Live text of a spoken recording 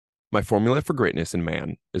My formula for greatness in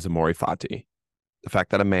man is amore fati, the fact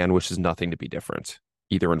that a man wishes nothing to be different,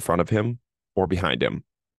 either in front of him or behind him,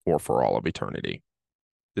 or for all of eternity.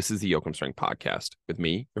 This is the Yoakum Strength Podcast with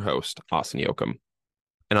me, your host, Austin Yoakum.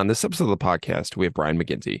 And on this episode of the podcast, we have Brian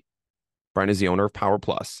McGinty. Brian is the owner of Power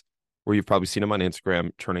Plus, where you've probably seen him on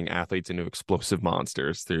Instagram turning athletes into explosive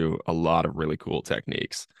monsters through a lot of really cool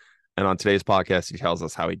techniques. And on today's podcast, he tells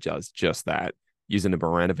us how he does just that, using the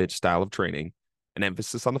Baranovich style of training, an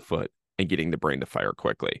emphasis on the foot, and getting the brain to fire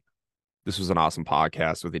quickly. This was an awesome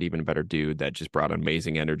podcast with an even better dude that just brought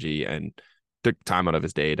amazing energy and took time out of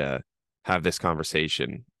his day to have this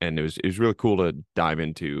conversation. And it was really cool to dive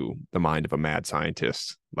into the mind of a mad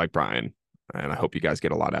scientist like Brian. And I hope you guys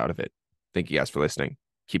get a lot out of it. Thank you guys for listening.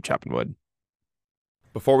 Keep chopping wood.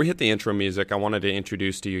 Before we hit the intro music, I wanted to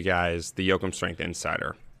introduce to you guys the Yoakum Strength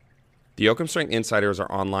Insider. The Yoakum Strength Insider is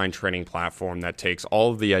our online training platform that takes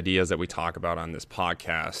all of the ideas that we talk about on this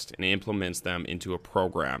podcast and implements them into a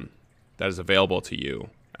program that is available to you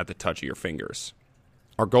at the touch of your fingers.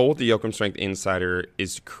 Our goal with the Yoakum Strength Insider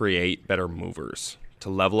is to create better movers, to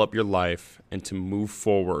level up your life, and to move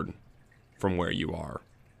forward from where you are.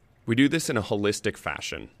 We do this in a holistic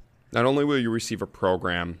fashion. Not only will you receive a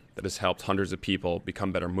program that has helped hundreds of people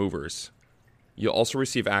become better movers, you'll also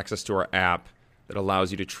receive access to our app that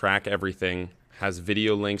allows you to track everything, has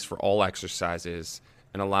video links for all exercises,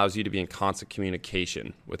 and allows you to be in constant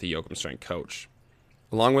communication with a Yoakum Strength coach.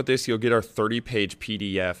 Along with this, you'll get our 30-page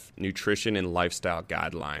PDF nutrition and lifestyle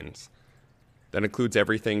guidelines. That includes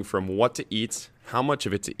everything from what to eat, how much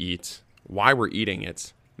of it to eat, why we're eating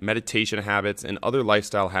it, meditation habits, and other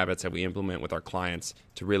lifestyle habits that we implement with our clients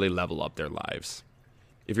to really level up their lives.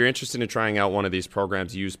 If you're interested in trying out one of these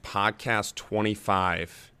programs, use Podcast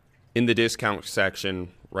 25 in the discount section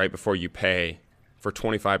right before you pay for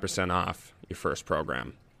 25% off your first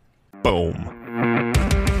program. Boom.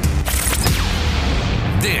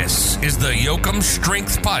 This is the Yoakum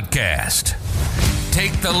Strength Podcast.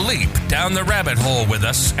 Take the leap down the rabbit hole with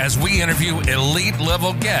us as we interview elite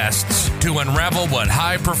level guests to unravel what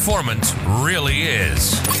high performance really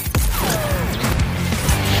is.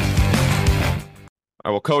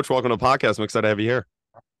 All right, well, Coach, welcome to the podcast. I'm excited to have you here.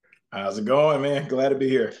 How's it going, man? Glad to be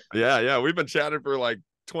here. Yeah. We've been chatting for like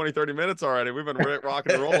 20, 30 minutes already. We've been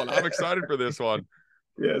rocking and rolling. I'm excited for this one.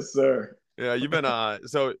 Yes, sir. Yeah, you've been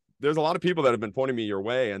so there's a lot of people that have been pointing me your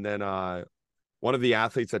way. And then one of the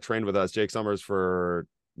athletes that trained with us, Jake Summers, for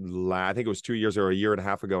I think it was 2 years or a year and a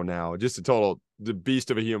half ago now, just the beast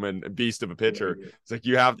of a human, beast of a pitcher. It's like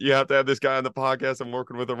you have to have this guy on the podcast. I'm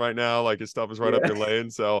working with him right now. Like his stuff is right up your lane.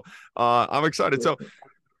 So I'm excited. So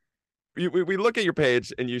we look at your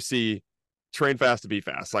page and you see train fast to be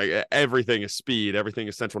fast. Like everything is speed, everything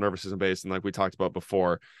is central nervous system based, and like we talked about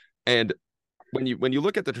before. And when you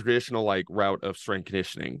look at the traditional like route of strength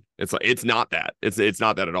conditioning, it's like it's not that. It's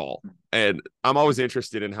not that at all. And I'm always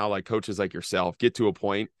interested in how like coaches like yourself get to a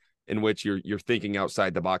point in which you're thinking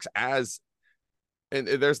outside the box and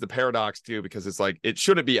there's the paradox too, because it's like it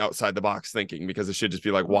shouldn't be outside the box thinking, because it should just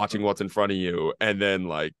be like watching what's in front of you and then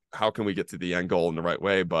like how can we get to the end goal in the right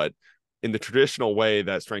way. But in the traditional way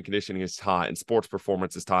that strength conditioning is taught and sports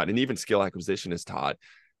performance is taught and even skill acquisition is taught,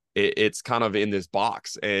 it's kind of in this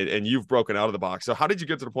box, and you've broken out of the box. So how did you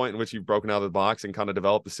get to the point in which you've broken out of the box and kind of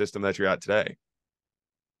developed the system that you're at today?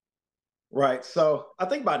 Right. So I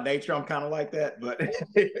think by nature I'm kind of like that, but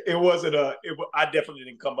it wasn't I definitely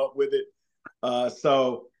didn't come up with it.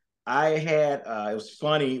 So I had it was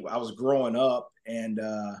funny. I was growing up, and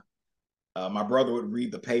my brother would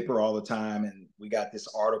read the paper all the time, and we got this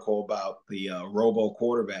article about the robo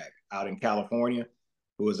quarterback out in California,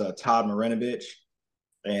 who was Todd Marinovich.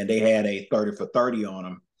 And they had a 30 for 30 on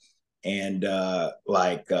them. And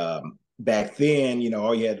back then,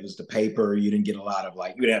 all you had was the paper. You didn't get a lot of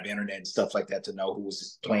you didn't have internet and stuff like that to know who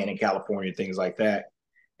was playing in California, things like that.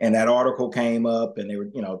 And that article came up, and they were,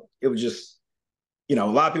 it was just, a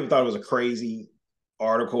lot of people thought it was a crazy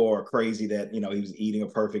article or crazy that, he was eating a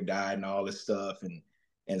perfect diet and all this stuff.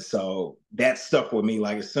 And so that stuck with me.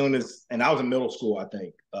 Like as soon as, and I was in middle school, I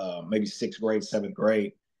think, maybe 6th grade, 7th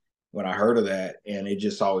grade, when I heard of that, and it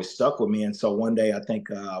just always stuck with me. And so one day I think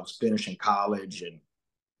I was finishing college and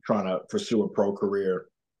trying to pursue a pro career.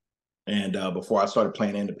 And before I started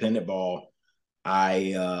playing independent ball,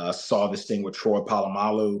 I saw this thing with Troy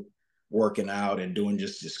Polamalu working out and doing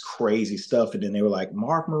just this crazy stuff. And then they were like,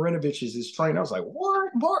 Mark Marinovich is his trainer. I was like,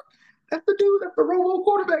 what? Mark? That's the dude, that's the robo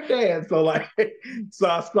quarterback dad. So so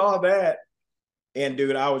I saw that. And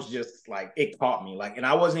dude, I was just like, it caught me. And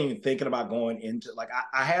I wasn't even thinking about going into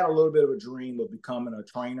I had a little bit of a dream of becoming a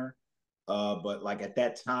trainer. But at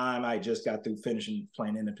that time, I just got through finishing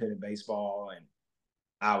playing independent baseball, and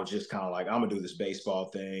I was just kind of like, I'm gonna do this baseball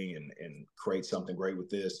thing and create something great with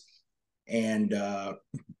this. And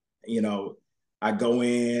you know, I go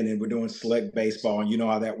in and we're doing select baseball, and you know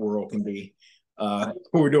how that world can be.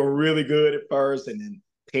 We're doing really good at first, and then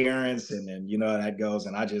parents, and then you know how that goes.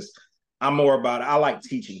 And I'm more about, I like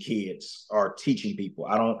teaching kids or teaching people.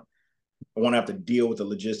 I don't want to have to deal with the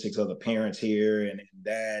logistics of the parents here and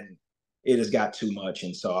that. It has got too much.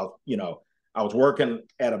 And so, I was working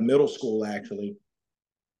at a middle school actually,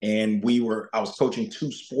 and I was coaching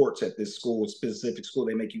two sports at this school, a specific school.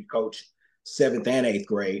 They make you coach seventh and eighth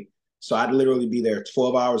grade. So I'd literally be there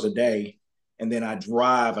 12 hours a day. And then I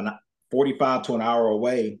drive 45 to an hour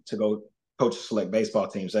away to go coach a select baseball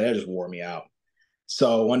team. So that just wore me out.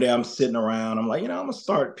 So one day I'm sitting around, I'm like, I'm gonna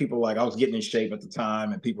start. People like, I was getting in shape at the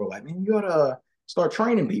time, and people were like, man, you gotta start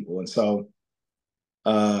training people. And so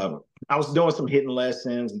I was doing some hitting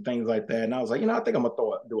lessons and things like that. And I was like, I think I'm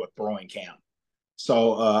gonna do a throwing camp.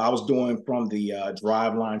 So I was doing from the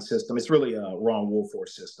drive line system. It's really a Ron Woolforth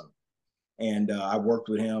system. And I worked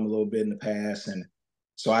with him a little bit in the past. And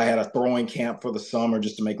so I had a throwing camp for the summer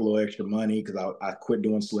just to make a little extra money, because I quit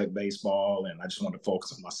doing select baseball and I just wanted to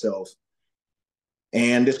focus on myself.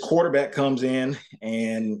 And this quarterback comes in,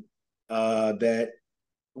 and that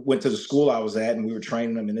went to the school I was at, and we were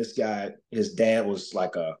training him. And this guy, his dad was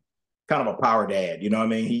like a kind of a power dad. You know what I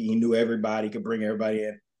mean? He knew everybody, could bring everybody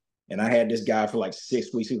in. And I had this guy for like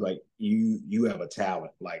 6 weeks. He was like, you have a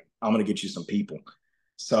talent. Like, I'm going to get you some people.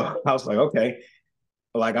 So I was like, okay.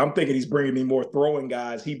 Like, I'm thinking he's bringing me more throwing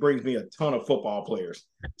guys. He brings me a ton of football players.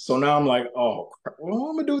 So now I'm like, oh, well,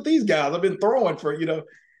 I'm going to do with these guys. I've been throwing for.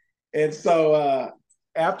 And so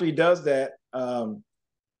after he does that,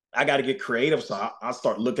 I got to get creative. So I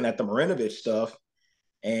start looking at the Marinovich stuff.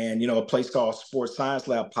 And, a place called Sports Science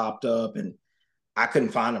Lab popped up, and I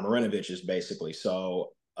couldn't find the Marinoviches basically.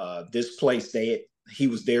 So this place, he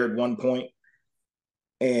was there at one point,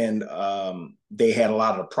 and they had a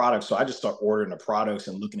lot of the products. So I just started ordering the products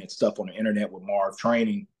and looking at stuff on the internet with Marv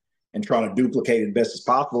Training and trying to duplicate it as best as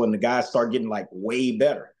possible. And the guys started getting like way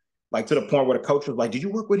better, like to the point where the coach was like, did you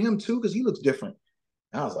work with him too? Because he looks different.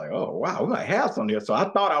 And I was like, oh, wow, we might have some there. So I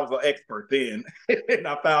thought I was an expert then. And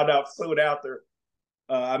I found out soon after.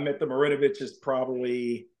 I met the Marinoviches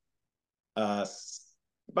probably about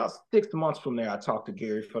 6 months from there. I talked to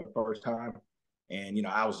Gary for the first time. And,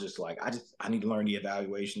 I was just like, I need to learn the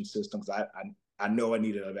evaluation system, because I know I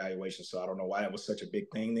needed an evaluation. So I don't know why it was such a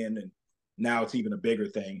big thing then. And now it's even a bigger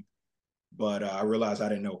thing. But I realized I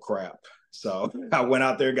didn't know crap. So I went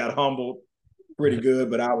out there, got humbled pretty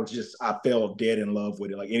good, but I fell dead in love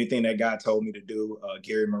with it. Like anything that guy told me to do,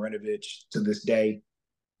 Gary Marinovich, to this day,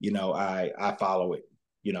 I follow it,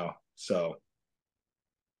 so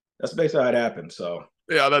that's basically how it happened. So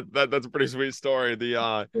yeah, that's a pretty sweet story.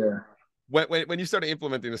 The yeah. When you started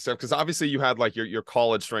implementing this stuff, because obviously you had like your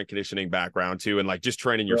college strength conditioning background too, and like just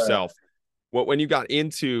training yourself. Right. When you got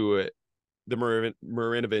into the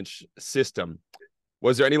Marinovich system,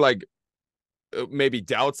 was there any like maybe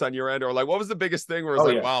doubts on your end, or like what was the biggest thing where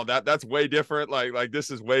it's wow, that's way different, like this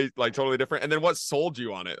is way like totally different? And then what sold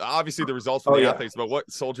you on it? Obviously the results from the athletes, but what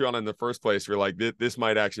sold you on it in the first place? You're like, this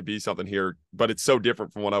might actually be something here, but it's so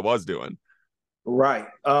different from what I was doing. Right.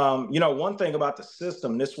 One thing about the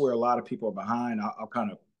system, this is where a lot of people are behind. I'll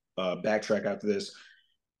kind of backtrack after this.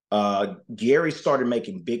 Gary started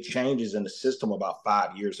making big changes in the system about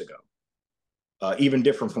 5 years ago. Even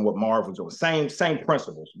different from what Marv was doing. Same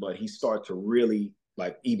principles, but he started to really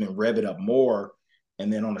like even rev it up more.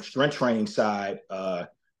 And then on the strength training side, of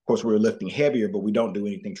course, we were lifting heavier, but we don't do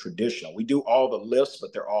anything traditional. We do all the lifts,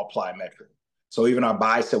 but they're all plyometric. So even our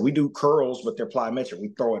bicep, we do curls, but they're plyometric. We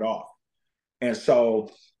throw it off. And so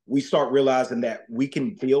we start realizing that we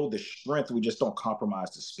can build the strength. We just don't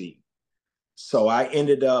compromise the speed. So I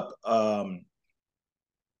ended up,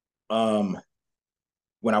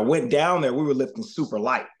 when I went down there, we were lifting super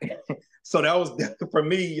light. So that was, for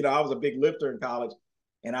me, I was a big lifter in college,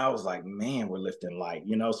 and I was like, man, we're lifting light,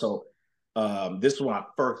 So this is when I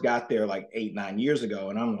first got there like 8-9 years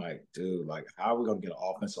ago. And I'm like, dude, like, how are we going to get an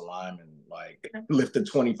offensive lineman like lifting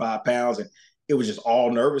 25 pounds? And it was just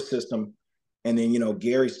all nervous system. And then,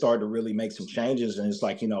 Gary started to really make some changes. And it's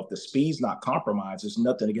like, if the speed's not compromised, there's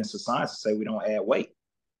nothing against the science to say we don't add weight.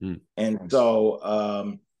 And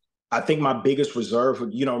so I think my biggest reserve,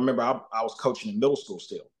 remember I was coaching in middle school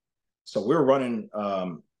still. So we were running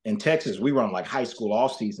in Texas, we run like high school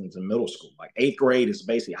off seasons in middle school. Like 8th grade is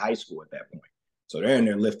basically high school at that point. So they're in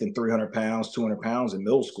there lifting 300 pounds, 200 pounds in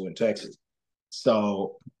middle school in Texas.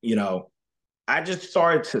 So, I just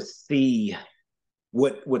started to see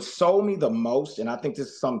what sold me the most. And I think this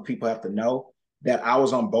is something people have to know, that I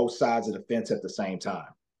was on both sides of the fence at the same time.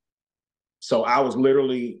 So I was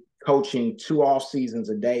literally coaching 2 off seasons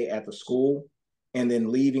a day at the school, and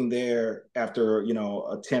then leaving there after, a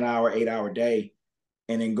 10-hour, 8-hour day,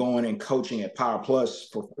 and then going and coaching at Power Plus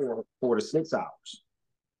for 4 to 6 hours.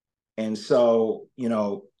 And so,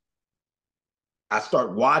 I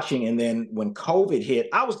start watching, and then when COVID hit,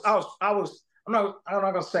 I'm not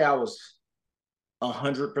gonna say I was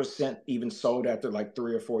 100% even sold after like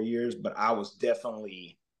 3 or 4 years, but I was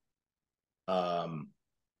definitely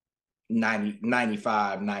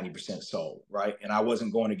 90% sold, right? And I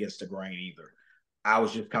wasn't going against the grain either. I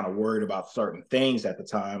was just kind of worried about certain things at the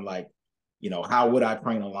time, like, how would I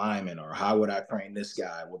train a lineman, or how would I train this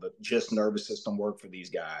guy? Will the just nervous system work for these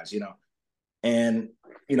guys, And,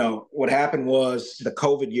 what happened was the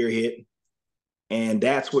COVID year hit, and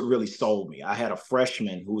that's what really sold me. I had a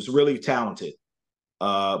freshman who was really talented,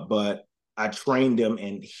 but I trained him,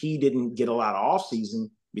 and he didn't get a lot of off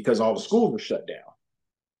season because all the schools were shut down.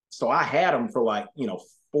 So I had him for like,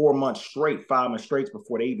 4 months straight, 5 months straight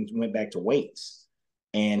before they even went back to weights.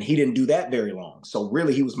 And he didn't do that very long. So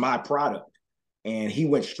really, he was my product. And he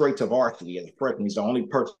went straight to varsity as a freshman. He's the only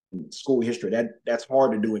person in school history. That's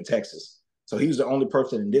hard to do in Texas. So he was the only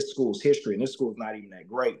person in this school's history, and this school's not even that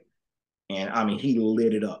great. And I mean, he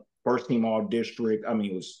lit it up. First team all district. I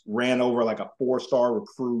mean, ran over like a 4-star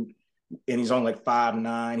recruit, and he's only like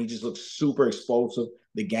 5'9". He just looks super explosive.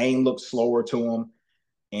 The game looked slower to him.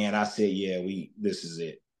 And I said, yeah, this is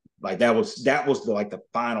it. Like that was the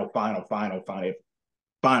final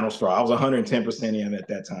straw. I was 110% in at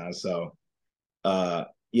that time. So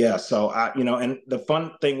yeah, so and the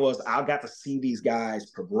fun thing was I got to see these guys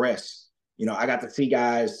progress. I got to see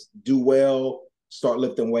guys do well, start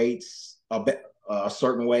lifting weights a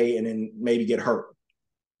certain way, and then maybe get hurt.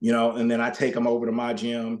 And then I take them over to my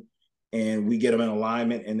gym, and we get them in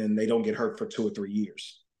alignment, and then they don't get hurt for 2 or 3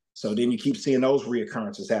 years. So then you keep seeing those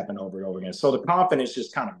reoccurrences happen over and over again. So the confidence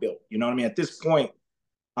just kind of built. You know what I mean? At this point,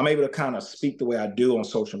 I'm able to kind of speak the way I do on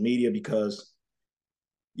social media because,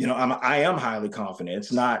 I am highly confident.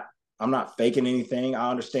 I'm not faking anything.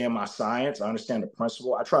 I understand my science. I understand the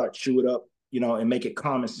principle. I try to chew it up, and make it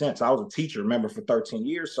common sense. I was a teacher, remember, for 13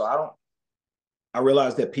 years. So I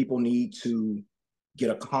realized that people need to get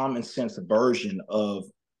a common sense version of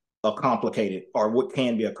a complicated, or what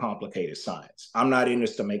can be a complicated science. I'm not in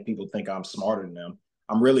this to make people think I'm smarter than them.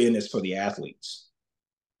 I'm really in this for the athletes.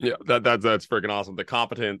 Yeah, that's freaking awesome. The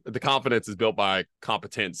confidence is built by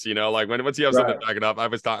competence. Like once you have something to back it up.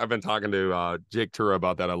 I've been talking to Jake Tura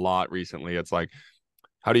about that a lot recently. It's like,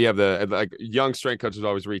 how do you have young strength coaches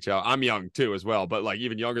always reach out? I'm young too as well, but like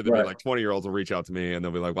even younger than me, like 20-year-olds will reach out to me and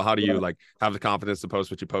they'll be like, well, how do you like have the confidence to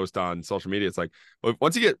post what you post on social media? It's like, well,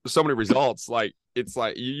 once you get so many results, like it's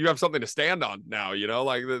like you have something to stand on now,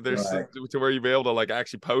 like there's to where you'll be able to like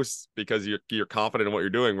actually post because you're confident in what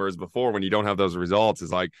you're doing. Whereas before, when you don't have those results,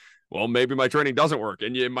 it's like, well, maybe my training doesn't work,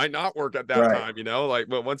 and it might not work at that time, like,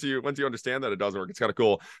 but once you understand that it doesn't work, it's kind of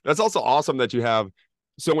cool. That's also awesome that you have.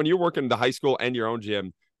 So when you're working the high school and your own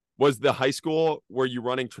gym, was the high school, were you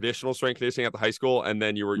running traditional strength conditioning at the high school, and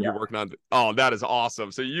then you're working on? Oh, that is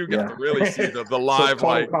awesome. So you got to really see the live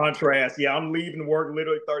total contrast. Yeah, I'm leaving work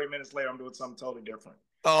literally 30 minutes later. I'm doing something totally different.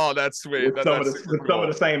 Oh, that's sweet. With some of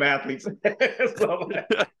the same athletes.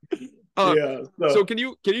 So can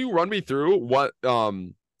you run me through what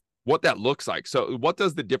that looks like? So what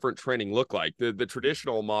does the different training look like? The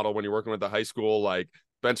traditional model when you're working with the high school, like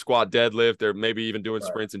bench, squat, deadlift, or maybe even doing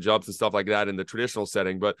sprints and jumps and stuff like that in the traditional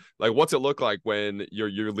setting. But like, what's it look like when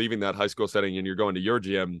you're leaving that high school setting and you're going to your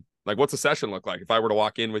gym? Like, what's a session look like if I were to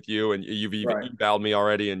walk in with you and you've even evaled me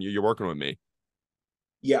already and you're working with me?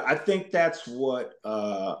 Yeah, I think that's what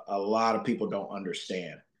a lot of people don't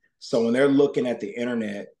understand. So when they're looking at the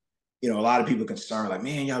internet, a lot of people are concerned, like,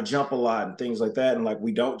 man, y'all jump a lot and things like that. And like,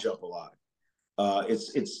 we don't jump a lot.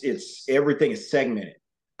 It's everything is segmented.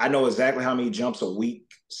 I know exactly how many jumps a week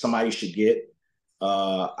somebody should get.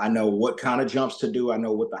 I know what kind of jumps to do. I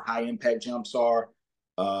know what the high impact jumps are.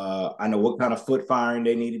 I know what kind of foot firing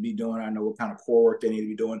they need to be doing. I know what kind of core work they need to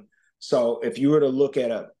be doing. So if you were to look at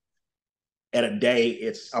a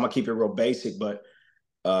day, I'm gonna keep it real basic, but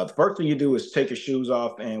the first thing you do is take your shoes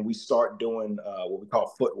off and we start doing what we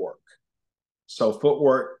call footwork. So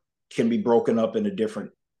footwork can be broken up into different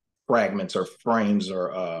fragments or frames,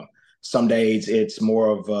 or some days it's more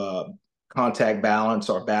of contact balance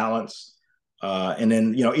or balance. And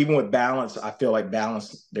then, even with balance, I feel like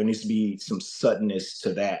balance, there needs to be some suddenness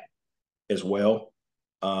to that as well.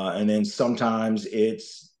 And then sometimes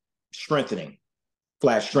it's strengthening,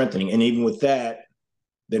 flat strengthening. And even with that,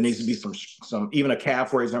 there needs to be some even a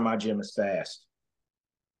calf raiser in my gym is fast.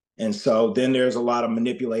 And so then there's a lot of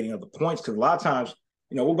manipulating of the points, because a lot of times,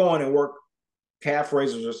 we'll go in and work calf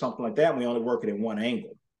raises or something like that, and we only work it in one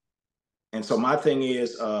angle. And so my thing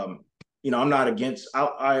is, I'm not against.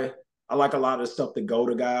 I like a lot of the stuff that Go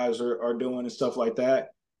to guys are doing and stuff like that.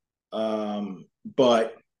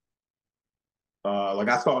 But like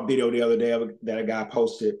I saw a video the other day that a guy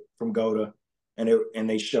posted from Goda, and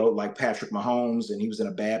they showed like Patrick Mahomes, and he was in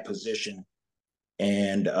a bad position.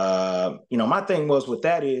 And my thing was with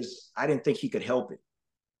that is I didn't think he could help it.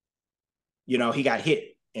 He got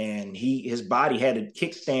hit, and his body had to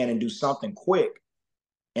kickstand and do something quick.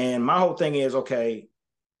 And my whole thing is, okay,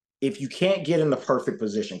 if you can't get in the perfect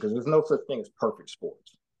position, because there's no such thing as perfect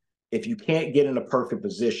sports. If you can't get in a perfect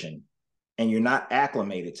position and you're not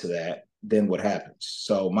acclimated to that, then what happens?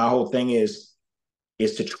 So my whole thing is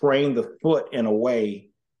to train the foot in a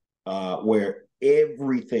way where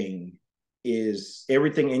everything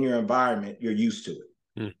in your environment, you're used to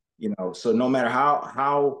it. So no matter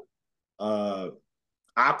how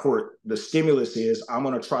awkward the stimulus is, I'm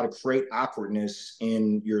going to try to create awkwardness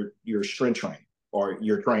in your strength training or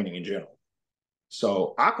your training in general.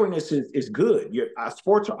 So awkwardness is good.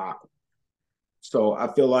 Sports are awkward. So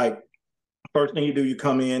I feel like first thing you do, you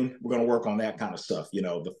come in, we're going to work on that kind of stuff,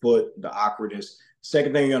 the foot, the awkwardness.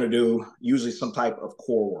 Second thing you're going to do, usually some type of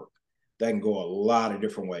core work. That can go a lot of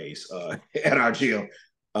different ways at our gym.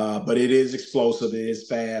 But it is explosive, it is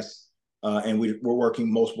fast, and we're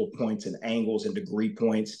working multiple points and angles and degree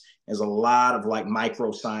points. There's a lot of like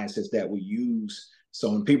micro sciences that we use.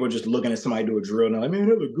 So when people are just looking at somebody do a drill, and they're like, man,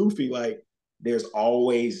 they look goofy, like there's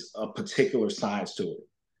always a particular science to it.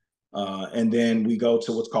 And then we go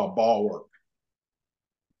to what's called ball work,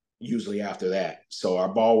 usually after that. So our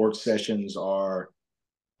ball work sessions are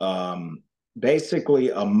basically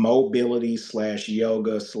a mobility /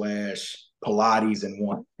 yoga / Pilates in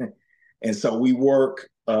one. And so we work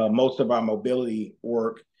most of our mobility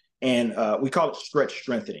work, and we call it stretch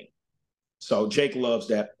strengthening. So Jake loves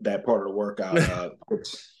that part of the workout.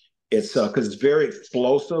 It's because it's very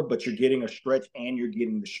explosive, but you're getting a stretch and you're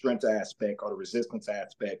getting the strength aspect or the resistance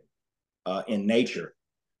aspect in nature.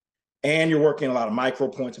 And you're working a lot of micro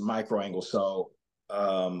points and micro angles. So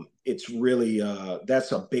it's really,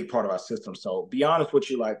 that's a big part of our system. So be honest with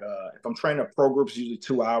you, like if I'm training a pro group, it's usually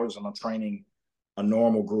 2 hours, and I'm training a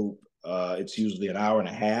normal group, it's usually an hour and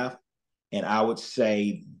a half. And I would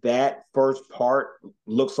say that first part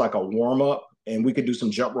looks like a warm up, and we could do some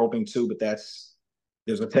jump roping too, but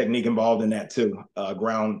there's a technique involved in that too,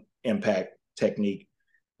 ground impact technique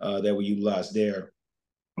that we utilize there,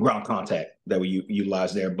 ground contact that we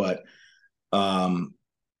utilize there. But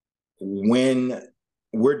when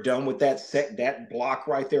we're done with that block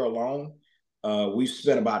right there alone, we've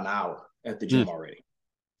spent about an hour at the gym already.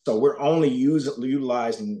 So we're only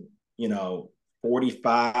utilizing,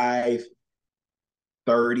 45,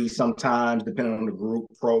 30 sometimes, depending on the group.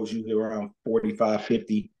 Pros usually around 45,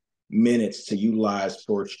 50 minutes to utilize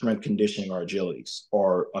for strength conditioning or agilities,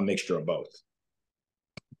 or a mixture of both.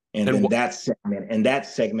 And then that's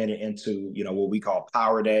segmented into, what we call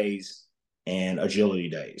power days and agility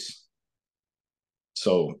days.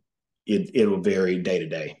 So it'll vary day to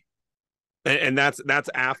day. And that's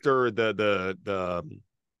after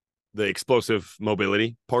the explosive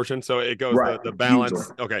mobility portion. So it goes right. the balance.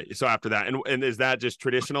 Usually. Okay. So after that, and is that just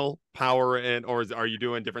traditional power, or are you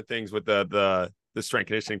doing different things with the strength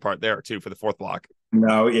conditioning part there too for the fourth block?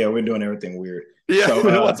 No. Yeah. We're doing everything weird. Yeah.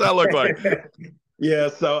 So, what's that look like? Yeah.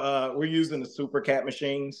 So we're using the super cat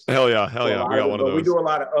machines. Hell yeah. We got one of those. We do a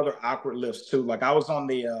lot of other awkward lifts too. Like I was on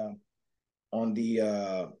the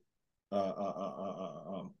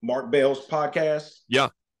Mark Bell's podcast. Yeah.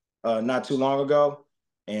 Not too long ago.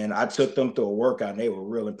 And I took them through a workout, and they were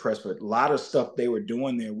real impressed with a lot of stuff they were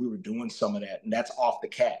doing there. We were doing some of that, and that's off the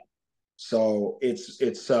cat. So it's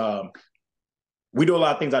we do a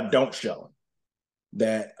lot of things I don't show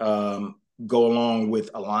that go along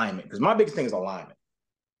with alignment. Because my biggest thing is alignment.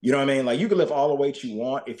 You know what I mean? Like you can lift all the weights you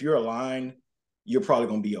want. If you're aligned, you're probably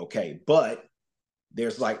going to be okay. But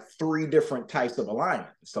there's like 3 different types of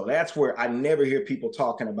alignment. So that's where I never hear people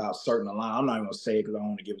talking about certain alignment. I'm not even going to say it because I don't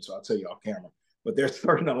want to give it to you. I'll tell you off camera. But there's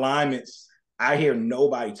certain alignments I hear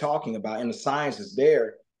nobody talking about, and the science is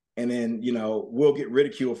there. And then, we'll get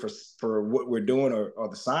ridiculed for what we're doing or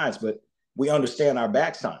the science, but we understand our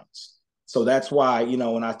back science. So that's why,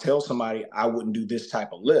 when I tell somebody I wouldn't do this type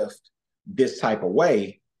of lift, this type of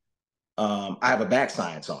way, I have a back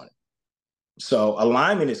science on it. So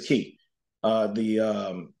alignment is key. I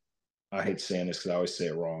hate saying this because I always say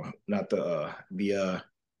it wrong. Not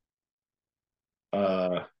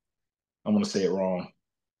I'm going to say it wrong.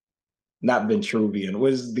 Not Vitruvian.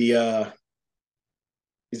 What is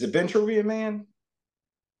is it Vitruvian, man?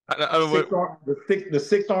 The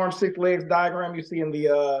six arms, six legs diagram you see in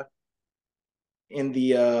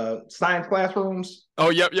the science classrooms. Oh,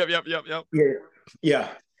 yep. Yeah, yeah.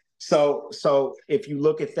 So if you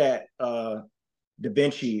look at that, Da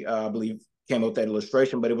Vinci, I believe, came up with that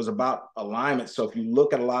illustration, but it was about alignment. So if you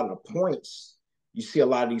look at a lot of the points, you see a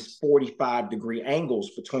lot of these 45-degree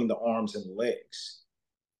angles between the arms and the legs.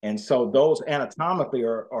 And so those anatomically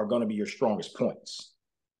are going to be your strongest points.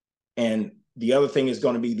 And the other thing is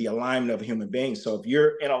going to be the alignment of a human being. So if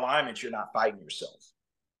you're in alignment, you're not fighting yourself.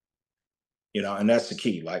 And that's the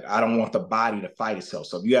key. Like, I don't want the body to fight itself.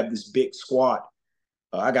 So if you have this big squat,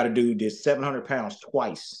 I got a dude did 700 pounds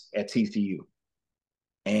twice at TCU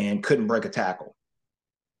and couldn't break a tackle.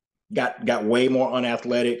 Got way more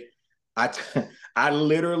unathletic. I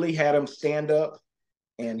literally had him stand up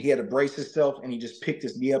and he had to brace himself and he just picked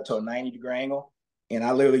his knee up to a 90-degree angle. And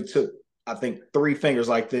I literally took, I think, 3 fingers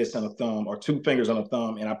like this and a thumb, or 2 fingers on a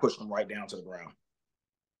thumb, and I pushed him right down to the ground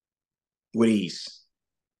with ease.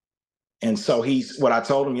 And so what I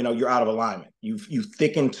told him, you're out of alignment. You've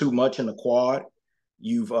thickened too much in the quad.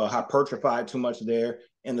 You've hypertrophied too much there.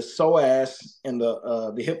 And the psoas and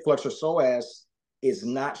the hip flexor psoas is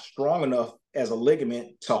not strong enough as a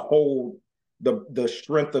ligament to hold the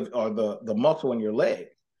strength of, or the muscle in your leg.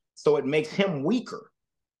 So it makes him weaker,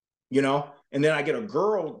 And then I get a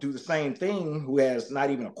girl do the same thing who has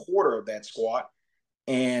not even a quarter of that squat,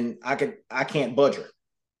 and I can't budge her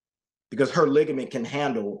because her ligament can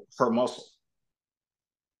handle her muscle.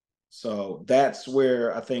 So that's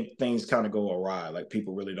where I think things kind of go awry. Like,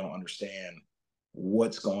 people really don't understand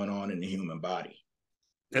what's going on in the human body.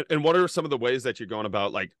 And what are some of the ways that you're going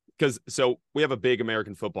about, like, because so we have a big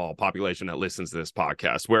American football population that listens to this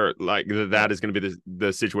podcast, where like that is going to be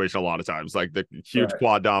the situation a lot of times, like the huge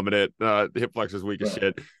quad dominant, hip flexors weak as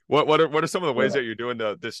shit. What are some of the ways that you're doing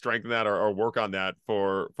to strengthen that or work on that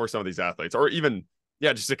for some of these athletes, or even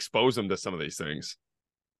just expose them to some of these things?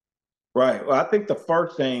 Right. Well, I think the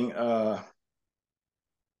first thing, I'd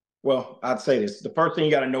say this: the first thing,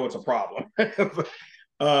 you got to know it's a problem.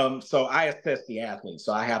 So I assess the athlete,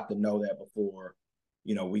 so I have to know that before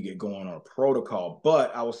we get going on a protocol.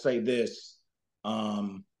 But I will say this: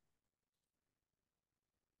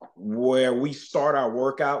 where we start our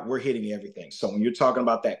workout, we're hitting everything. So when you're talking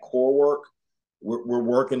about that core work, we're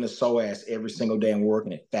working the psoas every single day, and we're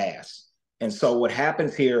working it fast. And so what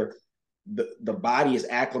happens here, the body is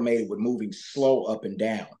acclimated with moving slow up and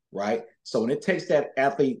down, right? So when it takes that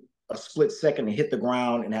athlete a split second to hit the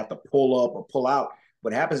ground and have to pull up or pull out,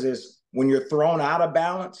 what happens is when you're thrown out of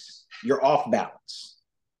balance, you're off balance.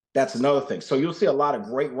 That's another thing. So you'll see a lot of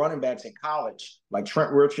great running backs in college, like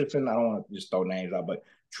Trent Richardson. I don't want to just throw names out, but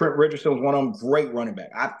Trent Richardson was one of them, great running back.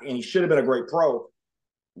 And he should have been a great pro,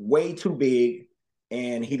 way too big,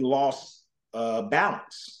 and he lost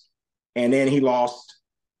balance. And then he lost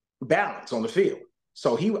balance on the field.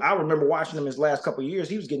 So I remember watching him his last couple of years.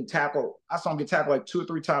 He was getting tackled. I saw him get tackled like 2 or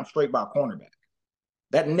 3 times straight by a cornerback.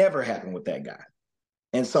 That never happened with that guy.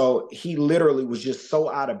 And so he literally was just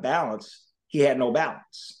so out of balance, he had no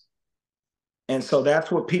balance. And so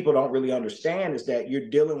that's what people don't really understand, is that you're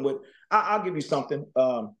dealing with, I'll give you something.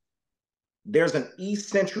 There's an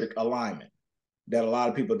eccentric alignment that a lot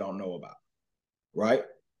of people don't know about, right?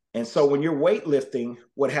 And so when you're weightlifting,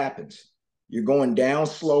 what happens? You're going down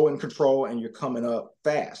slow and control, and you're coming up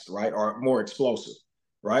fast, right? Or more explosive,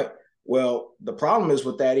 right? Well, the problem is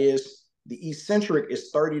with that is the eccentric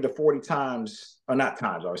is 30 to 40 times, or not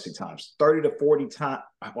times, obviously times, 30 to 40 times,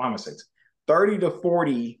 why am I saying 30 to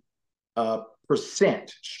 40%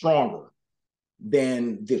 stronger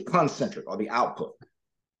than the concentric or the output.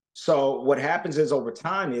 So what happens is over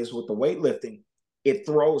time is with the weightlifting, it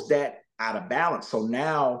throws that out of balance. So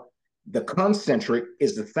now the concentric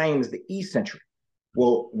is the same as the eccentric.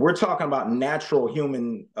 Well, we're talking about natural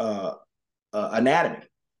human anatomy,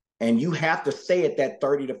 and you have to stay at that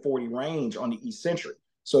 30 to 40 range on the eccentric.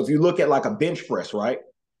 So if you look at like a bench press, right?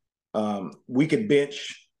 You could be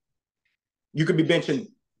benching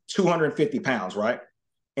 250 pounds, right?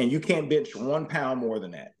 And you can't bench 1 pound more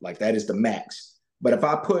than that. Like, that is the max. But if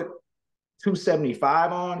I put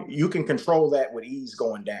 275 on, you can control that with ease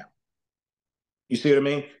going down. You see what I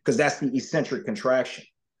mean? Because that's the eccentric contraction.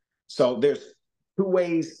 So there's 2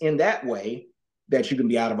 ways in that way that you can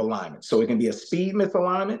be out of alignment. So it can be a speed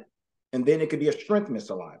misalignment, and then it could be a strength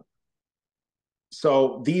misalignment.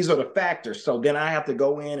 So these are the factors. So then I have to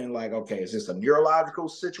go in and like, okay, is this a neurological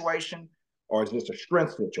situation or is this a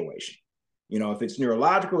strength situation? If it's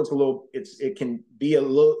neurological, it can be a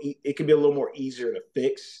little more easier to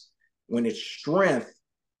fix. When it's strength,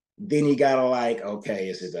 then you gotta like, okay,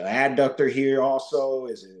 is it an adductor here also?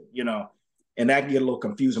 Is it, And that can get a little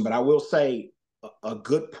confusing. But I will say a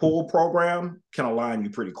good pull program can align you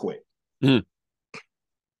pretty quick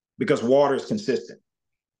because water is consistent.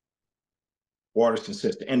 Water's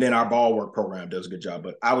consistent. And then our ball work program does a good job.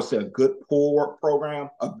 But I would say a good pull work program,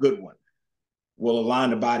 a good one, will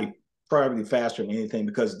align the body probably faster than anything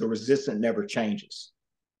because the resistance never changes.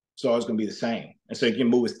 So it's going to be the same. And so you can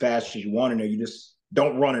move as fast as you want in there. You just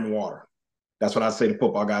don't run in water. That's what I say to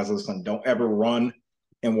football guys. Listen, don't ever run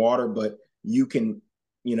in water, but you can,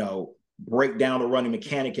 break down the running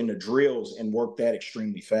mechanic in the drills and work that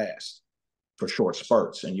extremely fast for short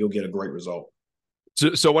spurts, and you'll get a great result.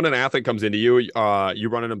 So when an athlete comes into you, you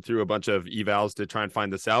running them through a bunch of evals to try and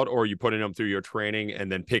find this out, or are you putting them through your training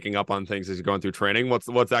and then picking up on things as you're going through training? What's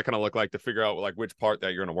that going to look like to figure out like which part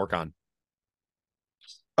that you're going to work on?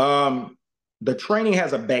 The training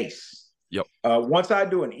has a base. Yep. Once I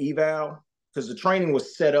do an eval, because the training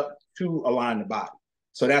was set up to align the body.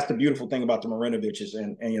 So that's the beautiful thing about the Marinoviches.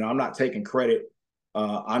 And I'm not taking credit.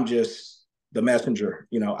 I'm just the messenger.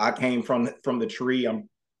 I came from the tree. I'm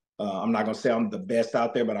not going to say I'm the best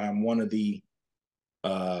out there, but I'm one of the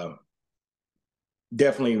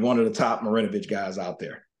definitely one of the top Marinovich guys out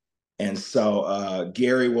there. And so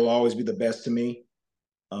Gary will always be the best to me.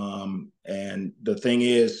 And the thing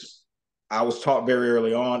is, I was taught very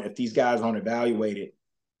early on, if these guys aren't evaluated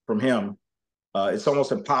from him, it's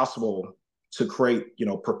almost impossible to create,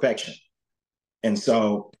 perfection. And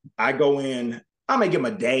so I go in, I may give him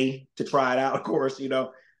a day to try it out, of course,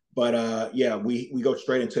 but we go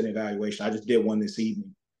straight into an evaluation. I just did one this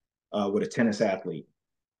evening with a tennis athlete,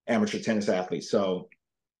 amateur tennis athlete. So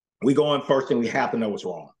we go in first and we have to know what's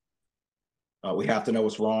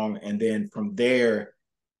wrong. And then from there,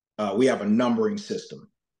 we have a numbering system.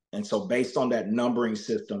 And so based on that numbering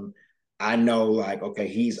system, I know like, okay,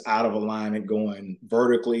 he's out of alignment going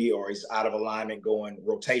vertically, or he's out of alignment going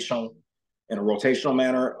rotational in a rotational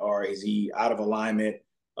manner, or is he out of alignment,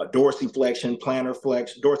 dorsiflexion, plantar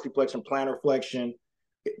flexion, dorsiflexion, plantar flexion,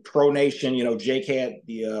 pronation. Jake had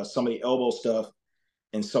some of the elbow stuff.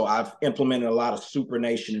 And so I've implemented a lot of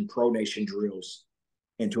supination and pronation drills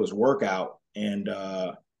into his workout. And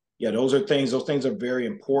those things are very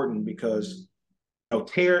important because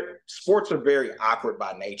sports are very awkward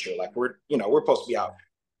by nature. Like we're supposed to be out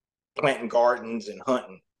planting gardens and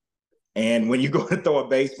hunting. And when you go to throw a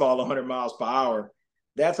baseball 100 miles per hour,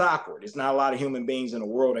 that's awkward. It's not a lot of human beings in the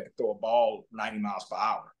world that can throw a ball 90 miles per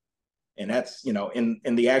hour. And that's, in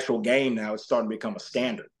the actual game now, it's starting to become a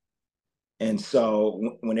standard. And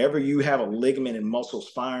so whenever you have a ligament and muscles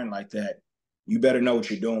firing like that, you better know what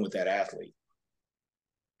you're doing with that athlete.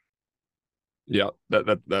 Yeah,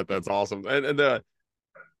 that's awesome. And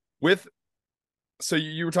so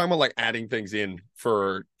you were talking about like adding things in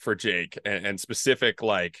for Jake and specific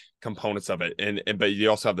like components of it, and but you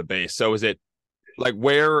also have the base. So is it like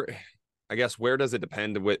where does it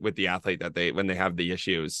depend with the athlete that when they have the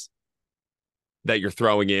issues that you're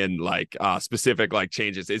throwing in like specific like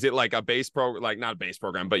changes? Is it like a base like not a base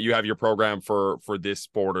program, but you have your program for this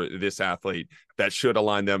sport or this athlete that should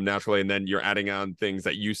align them naturally, and then you're adding on things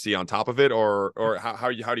that you see on top of it, or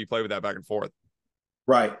how do you play with that back and forth?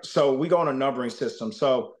 Right. So we go on a numbering system.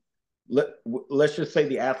 So let's just say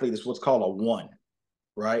the athlete is what's called a 1,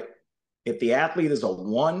 right? If the athlete is a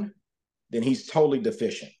 1, then he's totally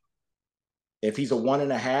deficient. If he's a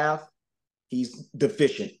 1.5, he's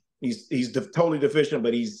deficient. He's totally deficient,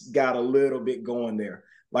 but he's got a little bit going there.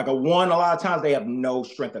 Like a 1, a lot of times they have no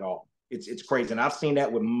strength at all. It's crazy. And I've seen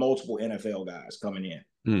that with multiple NFL guys coming in.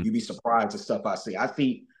 You'd be surprised at stuff I see.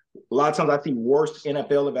 A lot of times I see worse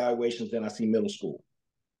NFL evaluations than I see middle school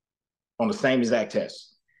on the same exact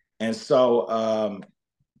test. And so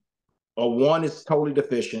a 1 is totally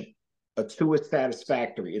deficient. A 2 is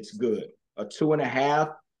satisfactory. It's good. A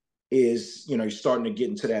 2.5 is, you're starting to get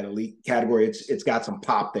into that elite category. It's got some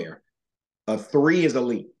pop there. A 3 is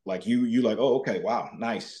elite. Like you like, oh, okay, wow,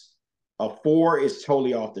 nice. A 4 is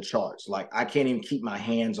totally off the charts. Like I can't even keep my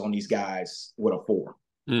hands on these guys with a 4.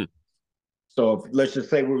 So let's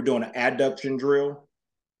just say we were doing an adduction drill,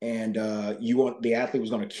 and the athlete was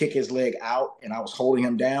going to kick his leg out, and I was holding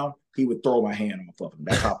him down, he would throw my hand off of him.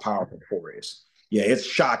 That's how powerful the 4 is. Yeah, it's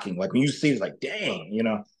shocking. Like when you see, it's like,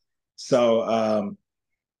 dang, So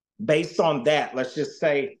based on that, let's just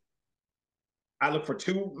say I look for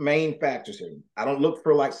 2 main factors here. I don't look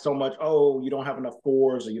for like so much, oh, you don't have enough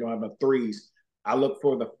 4s or you don't have enough 3s. I look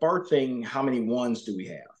for the first thing, how many 1s do we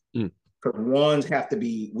have? Because 1s have to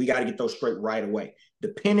be, we got to get those straight right away.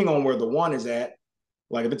 Depending on where the 1 is at,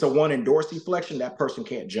 like if it's a 1 in dorsiflexion, that person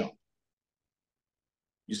can't jump.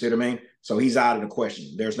 You see what I mean? So he's out of the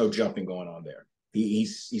question. There's no jumping going on there.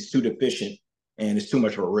 He's too deficient, and it's too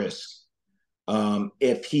much of a risk.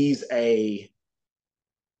 If he's a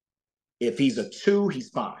 2, he's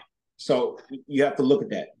fine. So you have to look at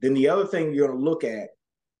that. Then the other thing you're going to look at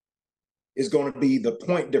is going to be the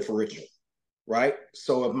point differential, right?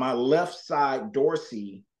 So if my left side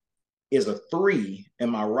dorsey is a 3 and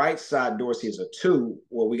my right side dorsey is a 2,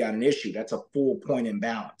 well, we got an issue. That's a full point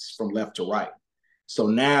imbalance from left to right. So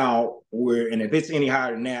now and if it's any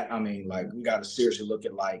higher than that, I mean, like, we got to seriously look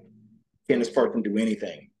at, like, can this person do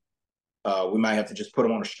anything? We might have to just put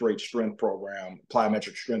him on a straight strength program,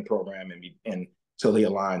 plyometric strength program, and until he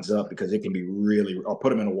aligns up, because it can be really, or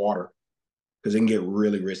put him in the water, because it can get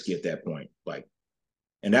really risky at that point. Like,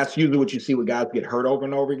 and that's usually what you see with guys get hurt over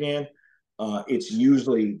and over again. It's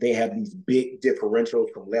usually they have these big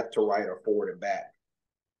differentials from left to right or forward and back.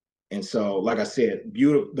 And so, like I said,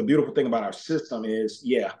 the beautiful thing about our system is,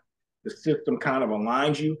 yeah, the system kind of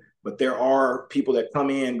aligns you, but there are people that come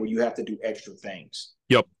in where you have to do extra things.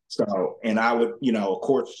 Yep. So, and I would, of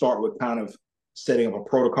course, start with kind of setting up a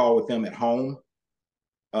protocol with them at home,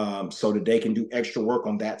 so that they can do extra work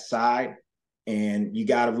on that side. And you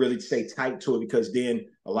got to really stay tight to it, because then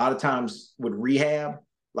a lot of times with rehab, a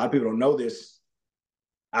lot of people don't know this.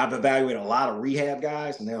 I've evaluated a lot of rehab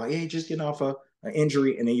guys, and they're like, hey, just getting off an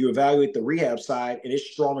injury. And then you evaluate the rehab side, and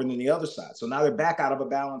it's stronger than the other side. So now they're back out of a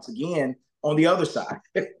balance again on the other side.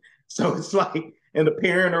 So it's like, and the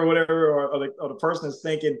parent or whatever, or the person is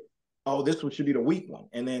thinking, oh, this one should be the weak one.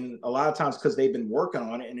 And then a lot of times, because they've been working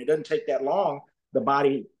on it and it doesn't take that long, the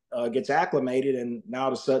body gets acclimated, and now all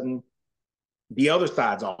of a sudden the other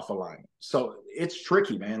side's off alignment. So it's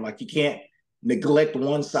tricky, man. Like, you can't neglect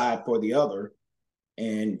one side for the other.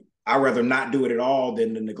 And I'd rather not do it at all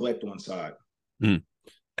than to neglect one side. Mm.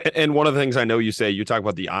 And one of the things I know you say, you talk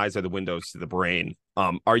about the eyes are the windows to the brain.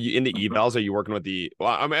 Are you in the evals? Are you working with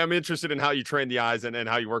I'm interested in how you train the eyes and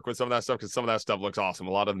how you work with some of that stuff, because some of that stuff looks awesome.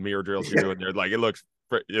 A lot of the mirror drills you're doing there, like, it looks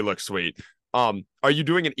sweet. Are you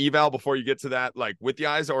doing an eval before you get to that, like, with the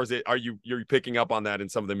eyes, or you're picking up on that in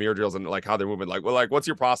some of the mirror drills and, like, how they're moving? Like, well, like, what's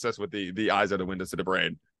your process with the eyes are the windows to the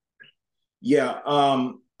brain? Yeah.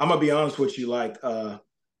 I'm gonna be honest with you. Like,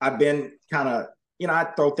 I've been kind of, I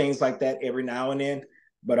throw things like that every now and then,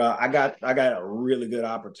 but I got a really good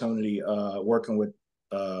opportunity working with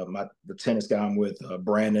the tennis guy I'm with,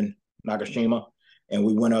 Brandon Nagashima, and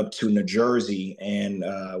we went up to New Jersey, and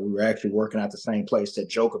we were actually working at the same place that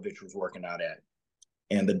Djokovic was working out at.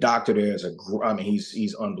 And the doctor there is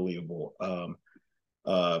he's unbelievable.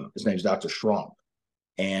 His name's Dr. Strump.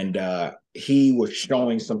 And he was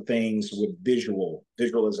showing some things with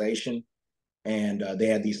visualization. And they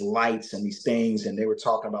had these lights and these things, and they were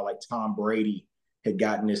talking about, like, Tom Brady had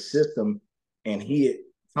gotten this system, and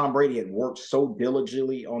Tom Brady had worked so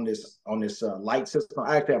diligently on this light system.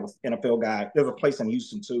 I actually have an NFL guy. There's a place in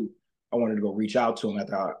Houston too. I wanted to go reach out to him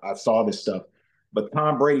after I saw this stuff. But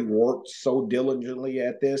Tom Brady worked so diligently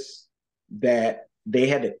at this that they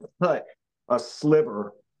had to cut a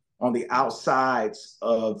sliver on the outsides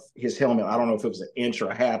of his helmet. I don't know if it was an inch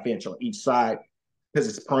or a half inch on each side, because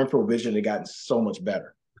his peripheral vision had gotten so much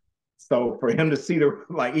better. So for him to see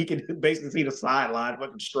he could basically see the sideline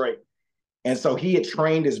looking straight. And so he had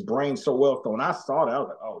trained his brain so well. So when I saw that, I was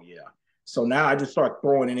like, oh yeah. So now I just start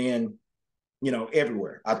throwing it in,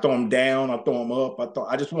 everywhere. I throw them down, I throw them up.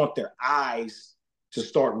 I just want their eyes to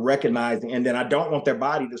start recognizing, and then I don't want their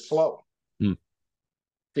body to slow. Mm.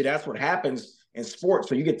 See, that's what happens in sports.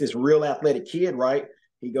 So you get this real athletic kid, right?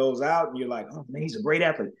 He goes out, and you're like, oh man, he's a great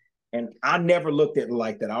athlete. And I never looked at it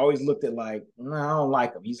like that. I always looked at, like, no, I don't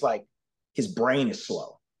like him. He's like, his brain is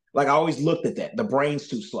slow. Like, I always looked at that. The brain's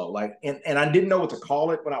too slow. Like, and I didn't know what to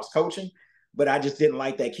call it when I was coaching, but I just didn't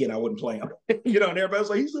like that kid. I wouldn't play him. And everybody was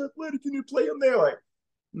like, he's athletic. Can you play him there? Like,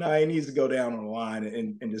 no, he needs to go down on the line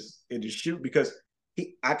and just shoot, because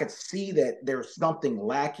I could see that there's something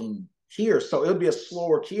lacking here. So it'll be a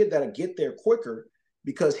slower kid that'll get there quicker,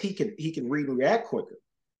 because he can read and react quicker,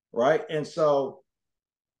 right? And so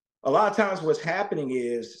a lot of times what's happening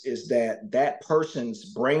is that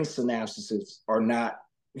person's brain synapses are not,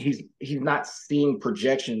 he's not seeing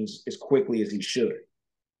projections as quickly as he should.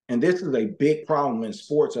 And this is a big problem in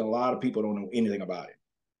sports, and a lot of people don't know anything about it.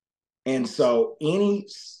 And so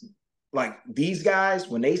these guys,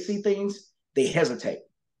 when they see things, they hesitate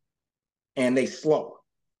and they slow.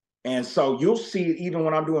 And so you'll see it even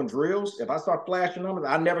when I'm doing drills. If I start flashing numbers,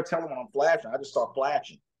 I never tell them when I'm flashing. I just start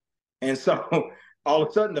flashing. And so all of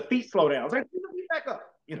a sudden the feet slow down. I was like, speed them back up.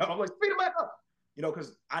 I'm like, speed them back up.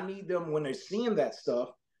 Because I need them, when they're seeing that stuff,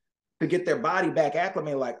 to get their body back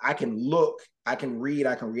acclimated. Like, I can look, I can read,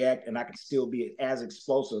 I can react, and I can still be as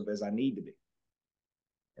explosive as I need to be.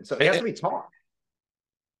 And so it has to be taught.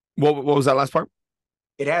 What was that last part?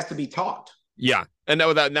 It has to be taught. Yeah. And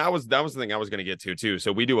that was the thing I was going to get to too.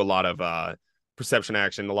 So we do a lot of perception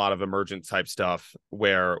action, a lot of emergent type stuff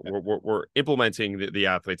where we're implementing the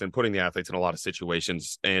athletes and putting the athletes in a lot of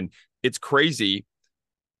situations. And it's crazy.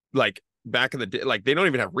 Like back in the day, like they don't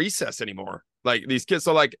even have recess anymore. Like these kids,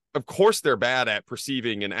 so like of course they're bad at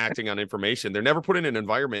perceiving and acting on information. They're never put in an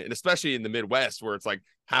environment, and especially in the Midwest where it's like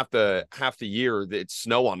half the year it's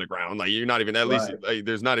snow on the ground. Like you're not even at least like,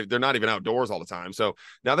 they're not even outdoors all the time. So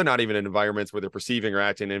now they're not even in environments where they're perceiving or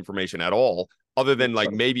acting information at all, other than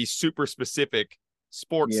like maybe super specific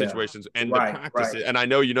sports situations and the practices. And I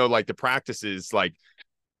know like the practices like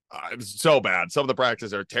it's so bad. Some of the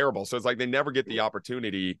practices are terrible. So it's like they never get the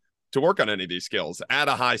opportunity to work on any of these skills at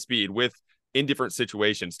a high speed with in different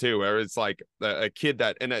situations too, where it's like a kid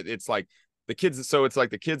that, and it's like the kids. So it's like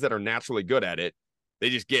the kids that are naturally good at it, they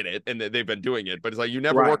just get it and they've been doing it. But it's like you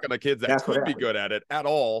never work on the kids that could be good at it at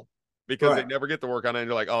all because they never get to work on it. And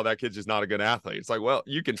you're like, oh, that kid's just not a good athlete. It's like, well,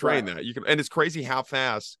 you can train that. You can, and it's crazy how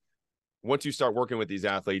fast once you start working with these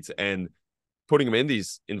athletes and putting them in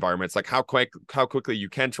these environments, like how quickly you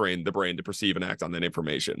can train the brain to perceive and act on that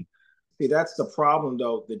information. See, that's the problem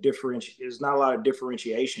though. There's not a lot of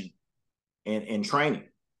differentiation in training.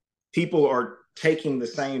 People are taking the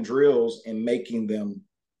same drills and making them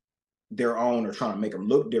their own or trying to make them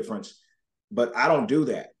look different. But I don't do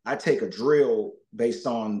that. I take a drill based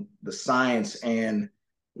on the science and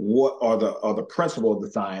what are the principle of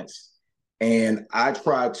the science. And I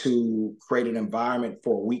try to create an environment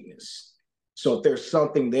for weakness. So if there's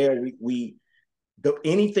something there,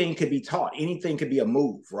 anything could be taught. Anything could be a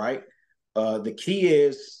move, right? The key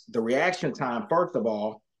is the reaction time, first of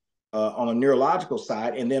all, on the neurological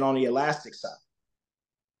side, and then on the elastic side.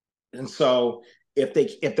 And so if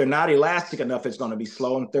they're not elastic enough, it's going to be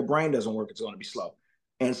slow. And if their brain doesn't work, it's going to be slow.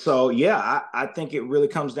 And so, yeah, I think it really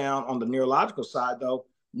comes down on the neurological side, though.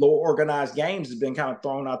 Lower organized games has been kind of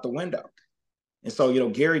thrown out the window. And so,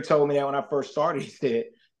 Gary told me that when I first started. He said,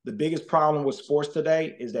 the biggest problem with sports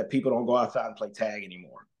today is that people don't go outside and play tag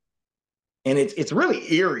anymore. And it's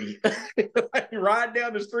really eerie. Like ride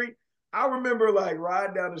down the street. I remember like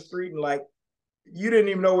riding down the street and like you didn't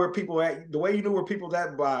even know where people at. The way you knew where people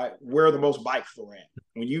at by where the most bikes were at.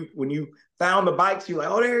 When you found the bikes, you're like,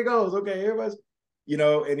 oh, there it goes. Okay, everybody's,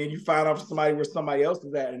 and then you find out somebody where somebody else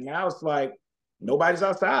is at. And now it's like nobody's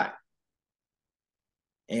outside.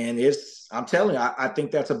 And I'm telling you, I think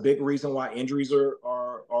that's a big reason why injuries are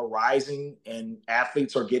rising and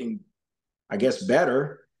athletes are getting, I guess,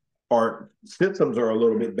 better, or systems are a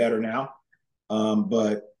little bit better now.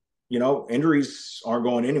 But injuries aren't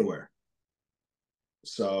going anywhere.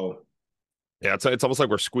 So yeah, it's almost like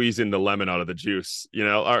we're squeezing the lemon out of the juice,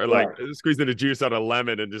 or like squeezing the juice out of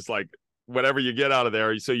lemon and just like whatever you get out of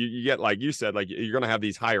there. So you get, like you said, like you're going to have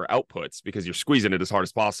these higher outputs because you're squeezing it as hard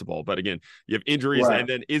as possible. But again, you have injuries. And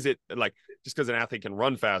then is it like, just because an athlete can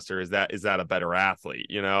run faster, is that a better athlete?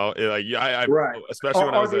 Like especially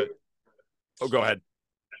when I was go ahead.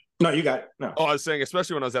 No, you got it. No. Oh, I was saying,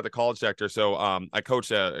 especially when I was at the college sector. So I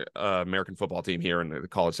coached a American football team here in the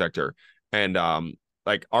college sector. And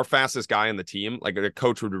like our fastest guy on the team, like the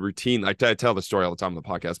coach would routinely, I tell the story all the time on the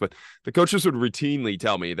podcast, but the coaches would routinely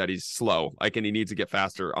tell me that he's slow, like, and he needs to get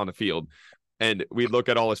faster on the field. And we'd look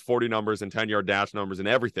at all his 40 numbers and 10-yard dash numbers and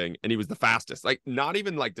everything. And he was the fastest, like not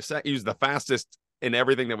even like he was the fastest in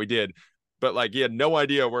everything that we did. But like he had no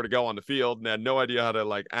idea where to go on the field and had no idea how to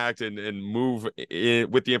like act and move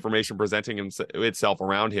with the information presenting itself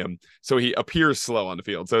around him. So he appears slow on the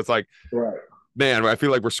field. So it's like, man, I feel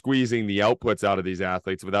like we're squeezing the outputs out of these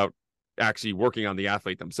athletes without actually working on the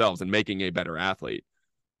athlete themselves and making a better athlete.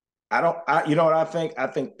 You know what I think? I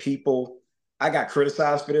think people, I got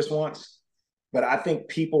criticized for this once, but I think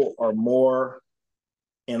people are more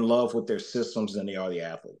in love with their systems than they are the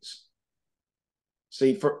athletes.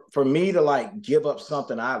 See, for me to like give up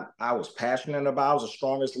something I was passionate about. I was the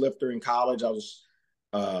strongest lifter in college. I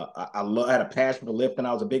had a passion for lifting.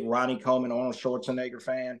 I was a big Ronnie Coleman, Arnold Schwarzenegger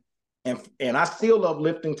fan. And I still love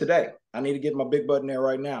lifting today. I need to get my big butt in there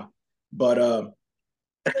right now. But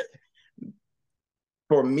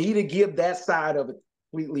for me to give that side of it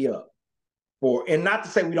completely up, and not to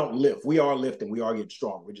say we don't lift. We are lifting. We are getting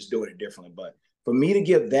strong. We're just doing it differently. But for me to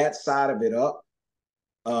give that side of it up,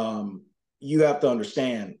 you have to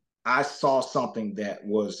understand, I saw something that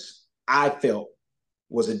I felt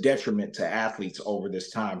was a detriment to athletes over this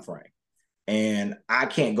time frame. And I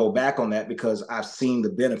can't go back on that because I've seen the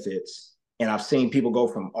benefits and I've seen people go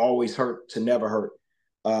from always hurt to never hurt.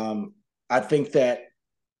 I think that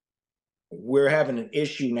we're having an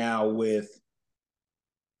issue now with,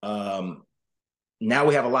 now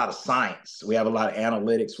we have a lot of science. We have a lot of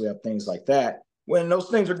analytics. We have things like that. When those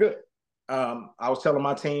things are good. I was telling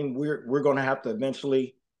my team we're going to have to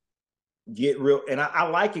eventually get real, and I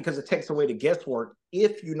like it because it takes away the guesswork.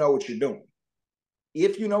 If you know what you're doing,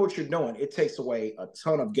 it takes away a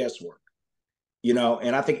ton of guesswork.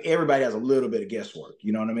 And I think everybody has a little bit of guesswork.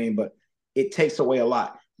 You know what I mean? But it takes away a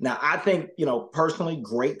lot. Now, I think personally,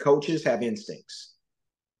 great coaches have instincts,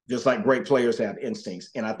 just like great players have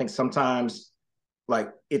instincts, and I think sometimes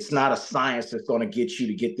like it's not a science that's going to get you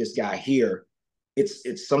to get this guy here.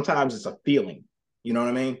 It's sometimes it's a feeling, you know what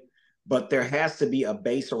I mean? But there has to be a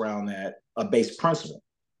base around that, a base principle.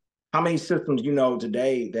 How many systems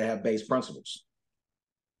today that have base principles?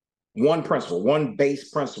 One principle, one base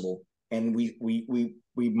principle, and we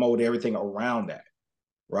mold everything around that,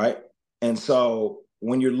 right? And so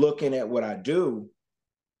when you're looking at what I do,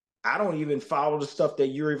 I don't even follow the stuff that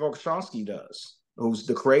Yuri Volkanovsky does, who's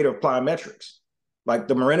the creator of Plyometrics. Like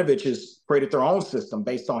the Marinoviches created their own system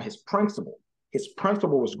based on his principle. His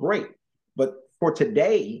principle was great. But for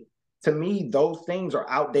today, to me, those things are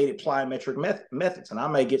outdated plyometric methods. And I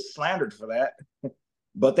may get slandered for that,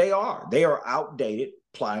 but they are. They are outdated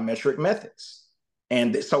plyometric methods.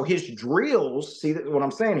 And so his drills, see what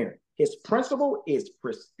I'm saying here? His principle is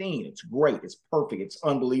pristine. It's great. It's perfect. It's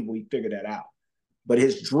unbelievable he figured that out. But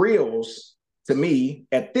his drills, to me,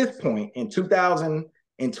 at this point in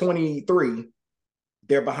 2023,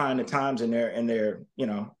 they're behind the times, and they're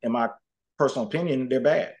in my personal opinion, they're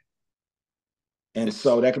bad. And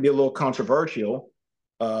so that could be a little controversial,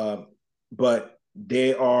 but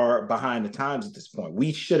they are behind the times at this point.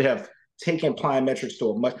 We should have taken plyometrics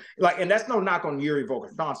to a much and that's no knock on Yuri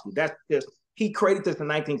Volkanovsky. That's just he created this in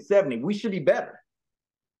 1970. We should be better.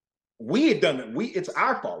 We had done it. It's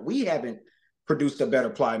our fault. We haven't produced a better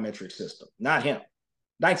plyometric system, not him.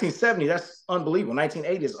 1970, that's unbelievable.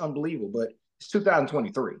 1980 is unbelievable, but it's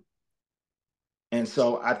 2023. And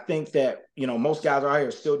so I think that, most guys out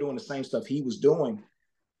here still doing the same stuff he was doing.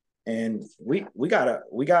 And we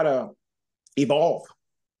gotta evolve.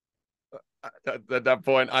 At that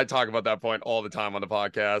point, I talk about that point all the time on the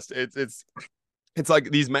podcast. It's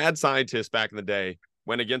like these mad scientists back in the day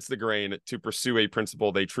went against the grain to pursue a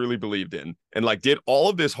principle they truly believed in, and like did all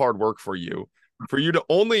of this hard work for you to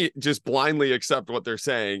only just blindly accept what they're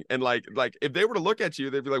saying. And like if they were to look at you,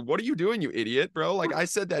 they'd be like, what are you doing, you idiot, bro? Like I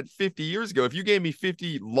said that 50 years ago. If you gave me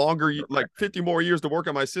 50 more years to work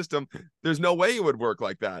on my system, there's no way it would work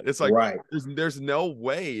like that. It's like, right. There's no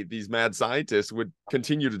way these mad scientists would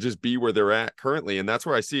continue to just be where they're at currently. And that's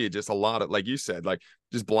where I see just a lot of, like you said, like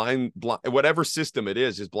just blind, whatever system it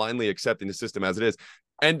is, just blindly accepting the system as it is.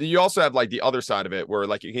 And you also have like the other side of it where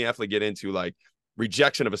like you can definitely get into like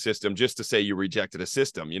rejection of a system just to say you rejected a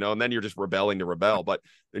system, and then you're just rebelling to rebel. But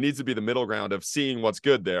there needs to be the middle ground of seeing what's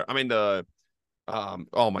good there. I mean, oh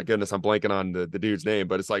my goodness, I'm blanking on the dude's name,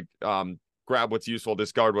 but it's like grab what's useful,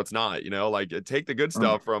 discard what's not, like take the good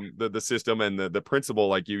stuff from the system and the principle,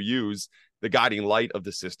 like you use the guiding light of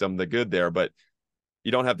the system, the good there, but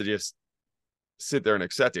you don't have to just sit there and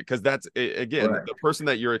accept it, because that's again right. The person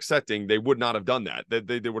that you're accepting, they would not have done that.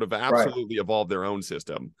 They would have absolutely right. evolved their own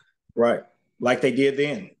system, right? Like they did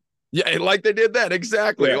then. Yeah, like they did that.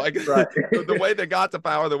 Exactly. Yeah, like right. the way they got to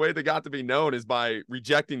power, the way they got to be known is by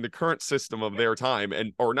rejecting the current system of their time,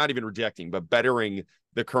 or not even rejecting, but bettering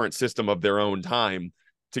the current system of their own time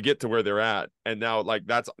to get to where they're at. And now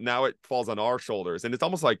it falls on our shoulders. And it's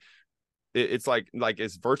almost like it's like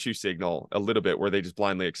it's virtue signal a little bit, where they just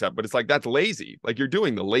blindly accept, but it's like, that's lazy. Like you're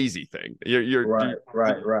doing the lazy thing.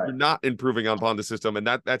 You're not improving upon the system. And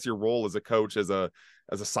that's your role as a coach, as a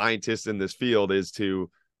scientist in this field, is to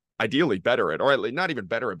ideally better it, or not even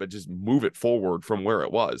better it, but just move it forward from where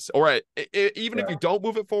it was. All right. Even if you don't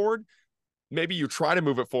move it forward, maybe you try to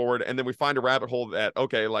move it forward, and then we find a rabbit hole that,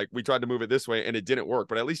 okay, like we tried to move it this way and it didn't work,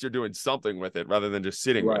 but at least you're doing something with it rather than just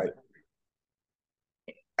sitting with it.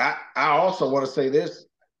 I also want to say this.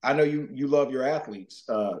 I know you love your athletes.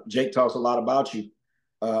 Jake talks a lot about you.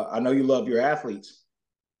 I know you love your athletes.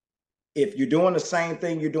 If you're doing the same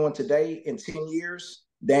thing you're doing today, in 10 years,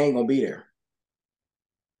 they ain't going to be there.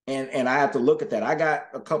 And I have to look at that. I got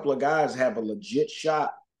a couple of guys have a legit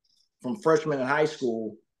shot from freshmen in high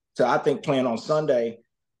school to, I think, playing on Sunday,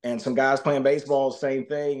 and some guys playing baseball, same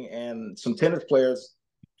thing, and some tennis players,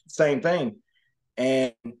 same thing.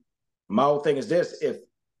 And my whole thing is this: if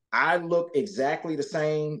I look exactly the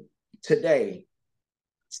same today,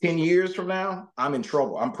 10 years from now, I'm in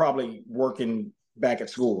trouble. I'm probably working back at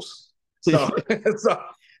schools. So,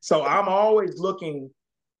 so I'm always looking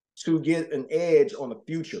to get an edge on the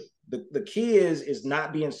future. The key is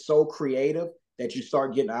not being so creative that you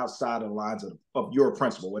start getting outside of the lines of your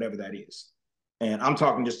principle, whatever that is. And I'm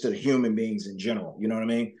talking just to the human beings in general. You know what I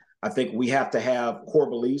mean? I think we have to have core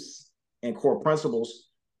beliefs and core principles,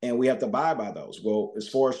 and we have to abide by those. Well, as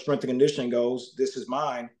far as strength and conditioning goes, this is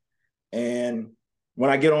mine. And when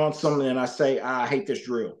I get on something and I say, I hate this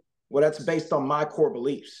drill, well, that's based on my core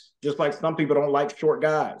beliefs. Just like some people don't like short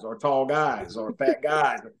guys or tall guys or fat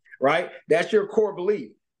guys, right? That's your core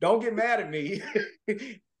belief. Don't get mad at me,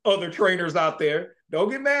 other trainers out there. Don't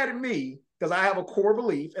get mad at me because I have a core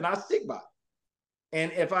belief and I stick by it.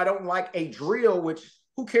 And if I don't like a drill, which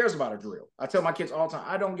who cares about a drill? I tell my kids all the time,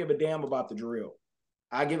 I don't give a damn about the drill.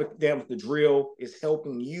 I give a damn if the drill is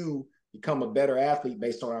helping you become a better athlete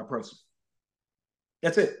based on our principle.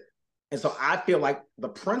 That's it. And so I feel like the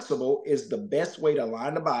principle is the best way to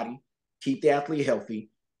align the body, keep the athlete healthy,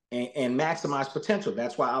 and maximize potential.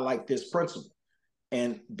 That's why I like this principle.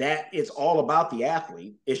 And that it's all about the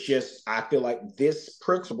athlete. It's just, I feel like this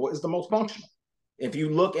principle is the most functional. If you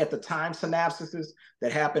look at the time synapses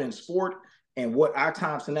that happen in sport and what our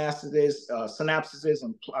time synapses is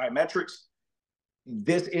and plyometrics,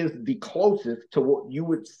 this is the closest to what you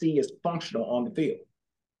would see as functional on the field.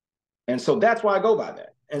 And so that's why I go by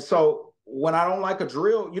that. And so when I don't like a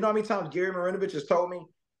drill, you know how many times Gary Marinovich has told me,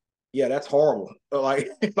 yeah, that's horrible. Like,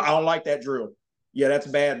 if I don't like that drill, yeah, that's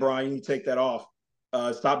bad, Brian. You need to take that off.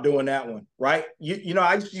 Stop doing that one, right? You know,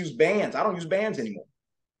 I used to use bands. I don't use bands anymore.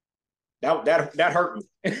 That hurt me.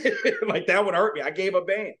 Like, that would hurt me. I gave up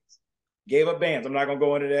bands. I'm not gonna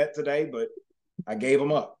go into that today, but I gave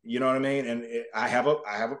them up. You know what I mean? And I have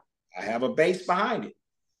a base behind it.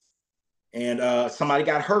 And somebody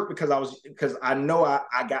got hurt because I know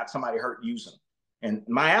I got somebody hurt using them. And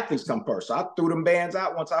my athletes come first. So I threw them bands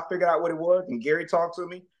out once I figured out what it was. And Gary talked to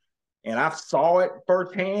me and I saw it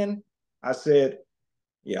firsthand. I said,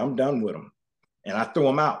 yeah, I'm done with them. And I threw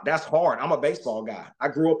them out. That's hard. I'm a baseball guy. I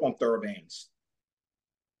grew up on TheraBands.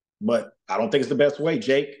 But I don't think it's the best way.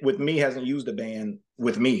 Jake, with me, hasn't used a band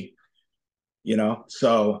with me. You know,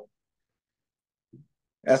 so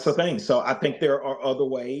that's the thing. So I think there are other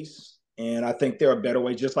ways. And I think there are better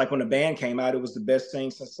ways. Just like when the band came out, it was the best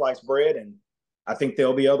thing since sliced bread. And I think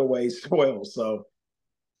there'll be other ways as well. So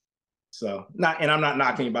and I'm not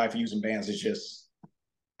knocking anybody for using bands. It's just,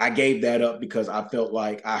 I gave that up because I felt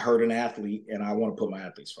like I hurt an athlete and I want to put my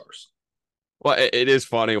athletes first. Well, it is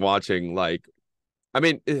funny watching, like, I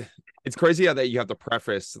mean, it's crazy how that you have to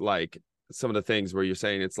preface like some of the things where you're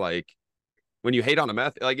saying it's like, when you hate on a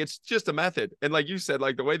method, like, it's just a method. And like you said,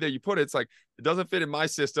 like the way that you put it, it's like, it doesn't fit in my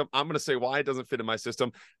system. I'm going to say why it doesn't fit in my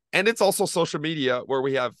system. And it's also social media where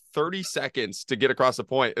we have 30 seconds to get across the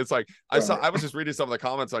point. It's like, I was just reading some of the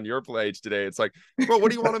comments on your page today. It's like, bro,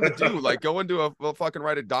 what do you want him to do? Like, go into a fucking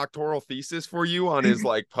write a doctoral thesis for you on his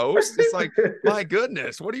like post? It's like, my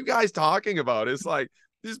goodness, what are you guys talking about? It's like,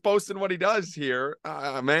 he's posting what he does here.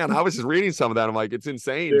 Man, I was just reading some of that. I'm like, it's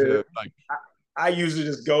insane to like. I usually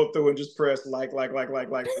just go through and just press like, thanks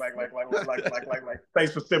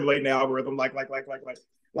for stimulating the algorithm, like,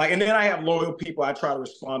 and then I have loyal people. I try to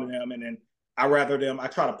respond to them, and then I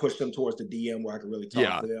try to push them towards the DM where I can really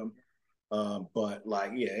talk to them. But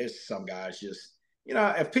like, yeah, it's some guys just, you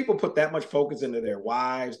know, if people put that much focus into their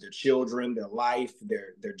wives, their children, their life,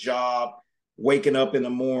 their job, waking up in the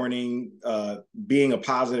morning, being a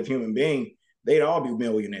positive human being, they'd all be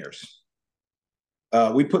millionaires.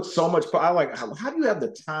 We put so much. I like. How do you have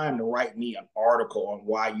the time to write me an article on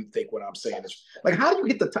why you think what I'm saying is like? How do you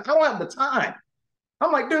get the time? I don't have the time.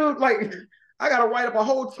 I'm like, dude, like, I got to write up a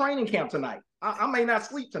whole training camp tonight. I may not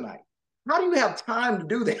sleep tonight. How do you have time to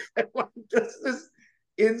do that? Like, this is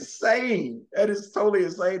insane. That is totally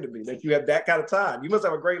insane to me that you have that kind of time. You must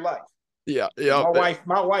have a great life. Yeah.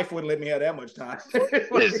 My wife wouldn't let me have that much time.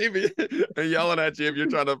 Like, she'd be yelling at you if you're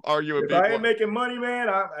trying to argue with people. If I ain't making money, man,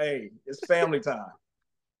 hey, it's family time.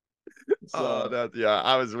 So.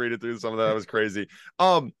 I was reading through some of that. It was crazy.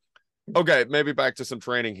 Okay, maybe back to some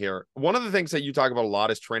training here. One of the things that you talk about a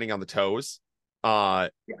lot is training on the toes. Can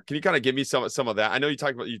you kind of give me some of that? I know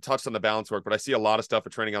you touched on the balance work, but I see a lot of stuff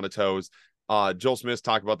with training on the toes. Joel Smith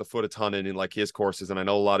talked about the foot a ton in like his courses, and I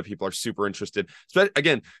know a lot of people are super interested. So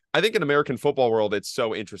again, I think in American football world, it's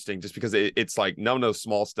so interesting just because it's like none of those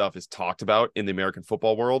small stuff is talked about in the American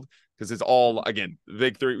football world because it's all, again,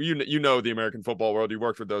 big three. You know the American football world. You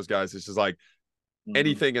worked with those guys. It's just like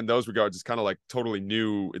anything in those regards is kind of like totally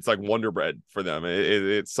new. It's like Wonder Bread for them.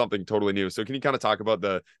 It's something totally new. So can you kind of talk about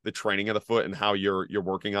the training of the foot and how you're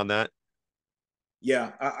working on that?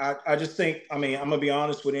 Yeah, I just think, I mean, I'm gonna be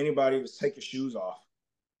honest with anybody, just take your shoes off.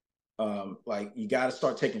 Like, you got to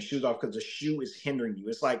start taking shoes off because the shoe is hindering you.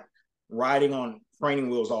 It's like riding on training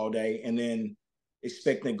wheels all day and then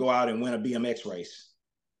expecting to go out and win a BMX race.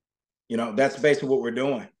 You know, that's basically what we're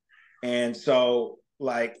doing. And so,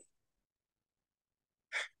 like,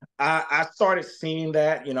 I started seeing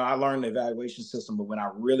that, I learned the evaluation system, but when I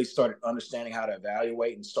really started understanding how to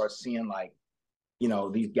evaluate and start seeing like,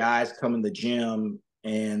 these guys come in the gym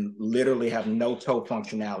and literally have no toe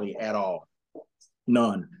functionality at all.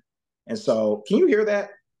 None. And so, can you hear that?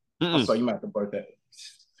 Mm-mm. Oh, so you might have to break that.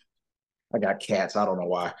 I got cats. I don't know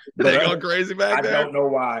why. They go crazy back there. I don't know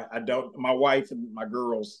why. My wife and my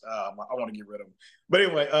girls, I want to get rid of them. But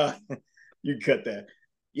anyway, you cut that.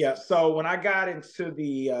 Yeah. So when I got into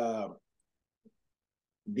the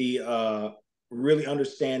really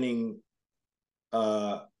understanding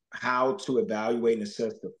how to evaluate and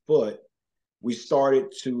assess the foot, we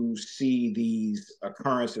started to see these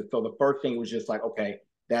occurrences. So the first thing was just like, okay,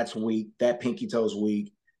 that's weak. That pinky toe's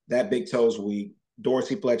weak. That big toe's weak.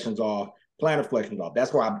 Dorsiflexion's off. Plantar flexion's off.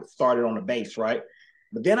 That's where I started on the base, right?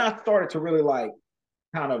 But then I started to really like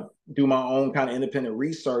kind of do my own kind of independent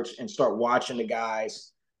research and start watching the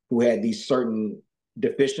guys who had these certain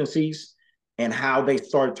deficiencies and how they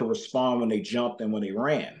started to respond when they jumped and when they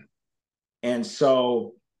ran. And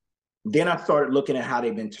so then I started looking at how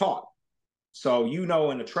they've been taught. So,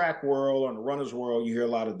 in the track world or in the runner's world, you hear a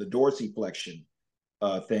lot of the dorsiflexion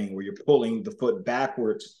thing where you're pulling the foot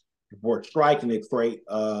backwards before striking to create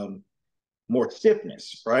more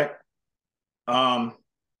stiffness, right? I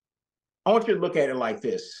want you to look at it like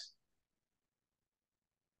this.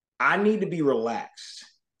 I need to be relaxed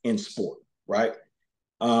in sport, right?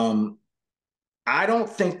 I don't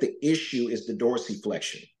think the issue is the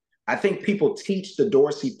dorsiflexion. I think people teach the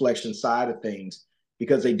dorsiflexion side of things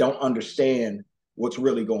because they don't understand what's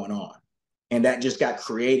really going on. And that just got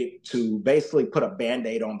created to basically put a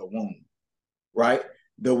Band-Aid on the wound, right?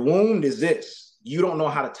 The wound is this. You don't know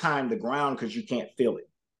how to time the ground because you can't feel it.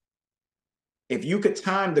 If you could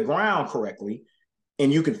time the ground correctly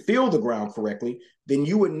and you could feel the ground correctly, then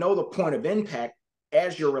you would know the point of impact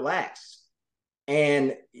as you're relaxed.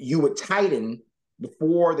 And you would tighten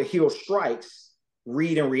before the heel strikes,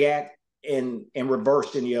 read and react, and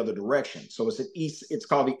reverse in the other direction. So it's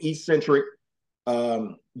called the eccentric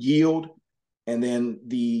yield, and then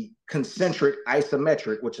the concentric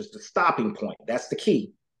isometric, which is the stopping point. That's the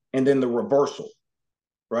key. And then the reversal,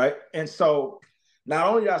 right? And so not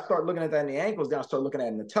only did I start looking at that in the ankles, then I started looking at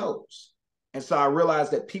it in the toes. And so I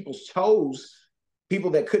realized that people's toes,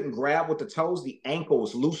 people that couldn't grab with the toes, the ankle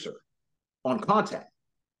was looser on contact.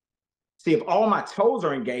 See, if all my toes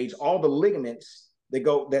are engaged, all the ligaments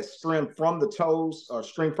that string from the toes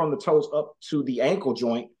up to the ankle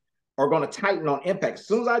joint are going to tighten on impact. As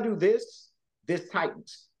soon as I do this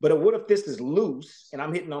tightens. But what if this is loose and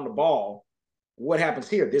I'm hitting on the ball? What happens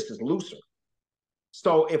here? This is looser.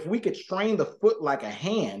 So if we could train the foot like a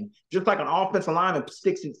hand, just like an offensive lineman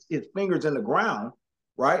sticks his fingers in the ground,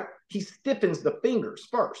 right? He stiffens the fingers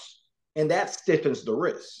first, and that stiffens the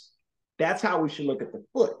wrist. That's how we should look at the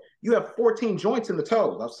foot. You have 14 joints in the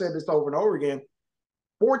toes. I've said this over and over again.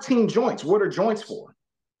 14 joints. What are joints for?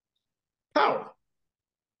 Power.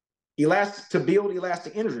 To build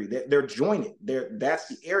elastic energy. They're jointed. That's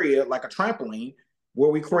the area, like a trampoline, where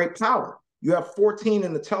we create power. You have 14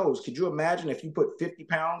 in the toes. Could you imagine if you put 50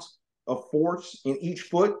 pounds of force in each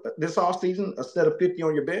foot this offseason instead of 50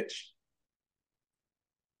 on your bench?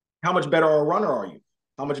 How much better a runner are you?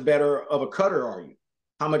 How much better of a cutter are you?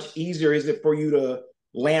 How much easier is it for you to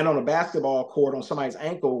land on a basketball court on somebody's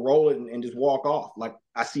ankle, roll it, and just walk off, like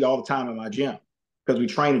I see all the time in my gym, because we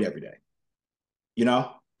train it every day,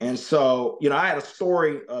 And so, I had a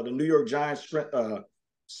story. The New York Giants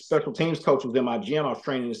special teams coach was in my gym. I was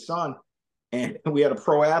training his son, and we had a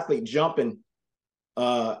pro athlete jumping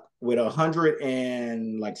with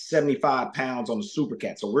 175 pounds on the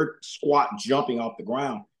supercat. So we're squat jumping off the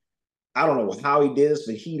ground. I don't know how he did this,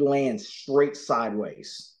 but he lands straight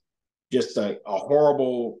sideways. Just a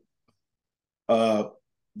horrible,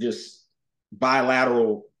 just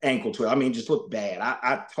bilateral ankle twist. I mean, just looked bad.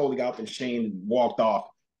 I totally got off the machine and walked off.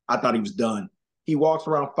 I thought he was done. He walks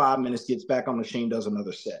around 5 minutes, gets back on the machine, does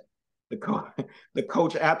another set. The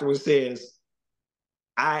coach afterwards says,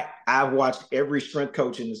 I've watched every strength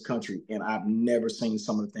coach in this country, and I've never seen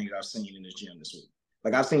some of the things I've seen in this gym this week.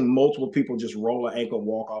 Like, I've seen multiple people just roll an ankle and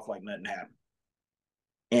walk off like nothing happened.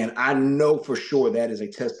 And I know for sure that is a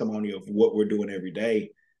testimony of what we're doing every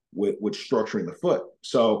day with structuring the foot.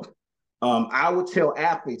 So I would tell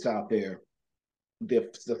athletes out there,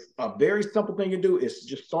 a very simple thing you do is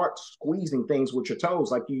just start squeezing things with your toes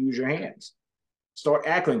like you use your hands. Start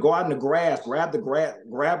acting. Go out in the grass, grab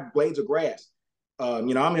blades of grass.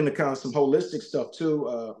 I'm into kind of some holistic stuff too.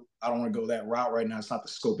 I don't want to go that route right now. It's not the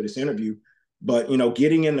scope of this interview. But,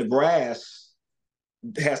 getting in the grass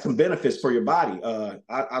has some benefits for your body.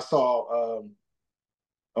 I saw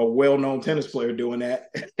a well-known tennis player doing that.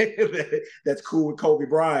 That's cool with Kobe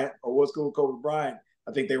Bryant, or what's cool with Kobe Bryant.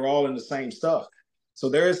 I think they were all in the same stuff. So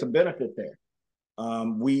there is some benefit there.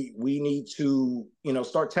 We need to,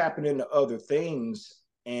 start tapping into other things.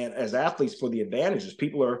 And as athletes, for the advantages,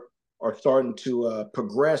 people are starting to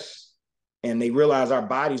progress, and they realize our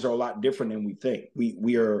bodies are a lot different than we think.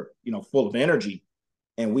 We are, full of energy,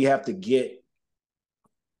 and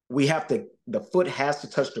the foot has to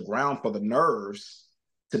touch the ground for the nerves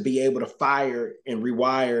to be able to fire and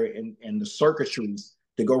rewire and the circuitries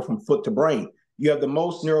to go from foot to brain. You have the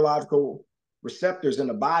most neurological receptors in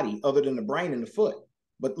the body other than the brain and the foot.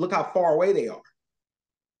 But look how far away they are.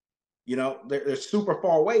 They're super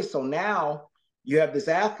far away. So now you have this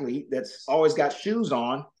athlete that's always got shoes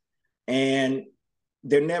on, and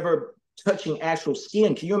they're never touching actual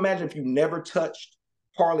skin. Can you imagine if you never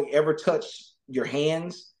hardly ever touched your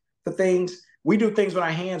hands for things? We do things with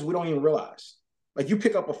our hands we don't even realize. Like you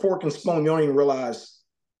pick up a fork and spoon, you don't even realize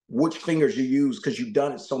which fingers you use because you've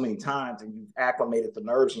done it so many times and you've acclimated the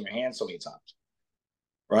nerves in your hand so many times,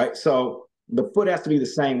 right? So the foot has to be the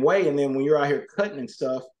same way. And then when you're out here cutting and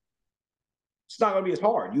stuff, it's not going to be as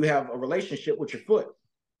hard. You have a relationship with your foot.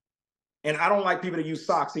 And I don't like people to use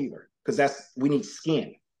socks either, because we need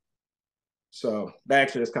skin. So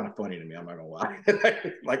that's kind of funny to me. I'm not going to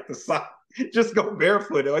lie. Like the sock, just go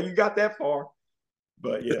barefoot. Oh, you got that far.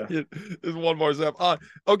 But yeah. There's one more step.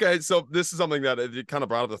 Okay, so this is something that it kind of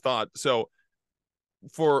brought up the thought. So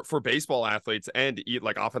for baseball athletes and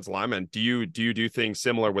like offensive linemen, do you do things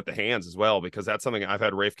similar with the hands as well? Because that's something I've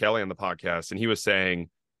had Rafe Kelly on the podcast, and he was saying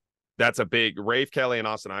that's a big Rafe Kelly and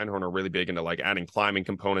Austin Einhorn are really big into like adding climbing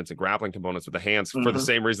components and grappling components with the hands for the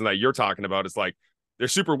same reason that you're talking about. It's like they're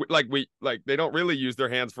super they don't really use their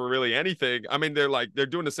hands for really anything. I mean, they're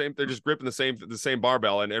doing the same, they're just gripping the same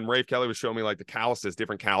barbell. And Rafe Kelly was showing me like the calluses,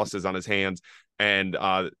 different calluses on his hands, and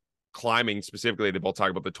climbing specifically. They both talk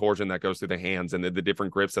about the torsion that goes through the hands and the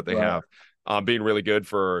different grips that they have, being really good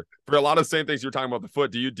for a lot of the same things you're talking about the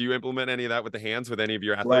foot. Do you implement any of that with the hands with any of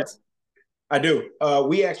your athletes? Right. I do.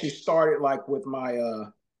 We actually started like with my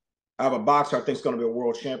I have a boxer I think is going to be a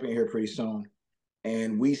world champion here pretty soon.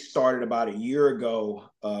 And we started about a year ago.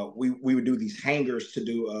 We would do these hangers to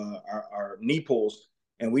do our knee pulls,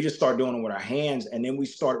 and we just started doing them with our hands. And then we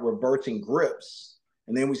started reversing grips,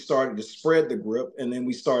 and then we started to spread the grip, and then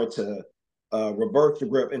we started to reverse the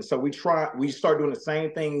grip. And so we start doing the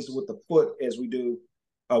same things with the foot as we do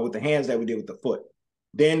with the hands that we did with the foot.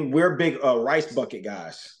 Then we're big rice bucket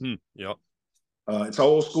guys. Yep. It's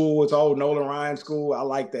old school. It's old Nolan Ryan school. I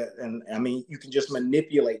like that. And I mean, you can just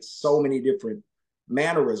manipulate so many different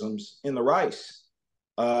mannerisms in the rice.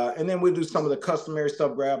 And then we do some of the customary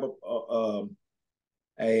stuff, grab a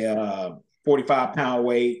 45-pound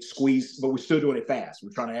weight, squeeze, but we're still doing it fast. We're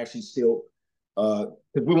trying to actually still, because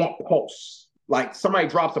we want pulse. Like somebody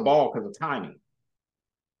drops a ball because of timing.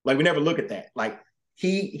 Like we never look at that. Like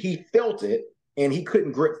he felt it and he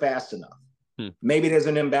couldn't grip fast enough. Maybe there's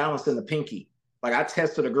an imbalance in the pinky. Like I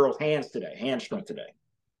tested a girl's hand strength today.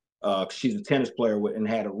 She's a tennis player and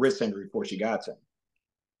had a wrist injury before she got to me.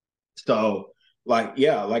 So like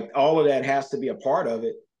all of that has to be a part of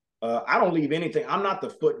it. I don't leave anything. I'm not the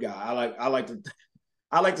foot guy. I like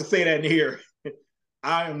to say that in here.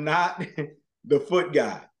 I am not the foot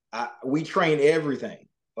guy. We train everything.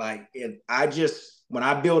 Like when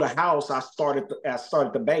I build a house, I start at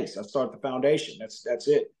the base. I start the foundation. That's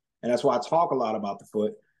it. And that's why I talk a lot about the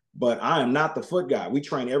foot. But I am not the foot guy. We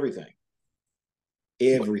train everything.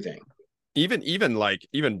 Everything. Even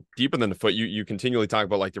deeper than the foot, you continually talk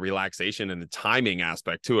about like the relaxation and the timing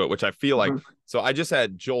aspect to it, which I feel like. So I just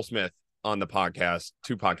had Joel Smith on the podcast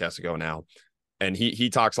 2 podcasts ago now, and he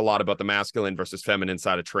talks a lot about the masculine versus feminine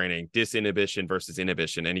side of training, disinhibition versus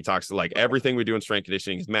inhibition, and he talks like everything we do in strength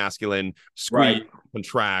conditioning is masculine, squeeze,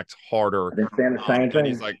 contract, harder. They're saying the same thing. And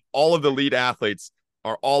he's like, all of the lead athletes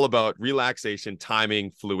are all about relaxation,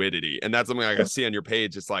 timing, fluidity, and that's something I can see on your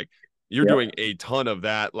page. It's like you're doing a ton of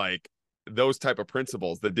that, like those type of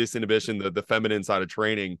principles, the disinhibition, the feminine side of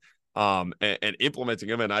training, and implementing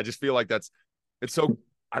them. And I just feel like it's so,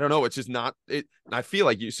 I don't know, it's just not it. I feel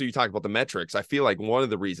like you talk about the metrics. I feel like one of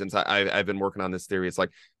the reasons I've been working on this theory, it's like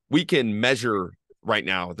we can measure right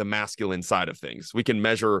now the masculine side of things. We can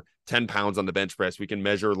measure 10 pounds on the bench press. We can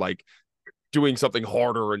measure like doing something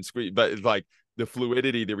harder and squeeze, but like the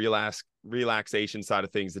fluidity, the relaxation side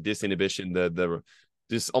of things, the disinhibition, the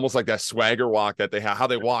just almost like that swagger walk that they have, how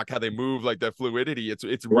they walk, how they move, like that fluidity. It's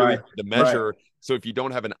really hard to measure. Right. So if you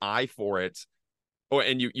don't have an eye for it,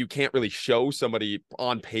 and you can't really show somebody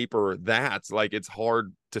on paper that, like, it's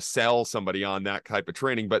hard to sell somebody on that type of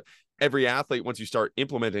training. But every athlete, once you start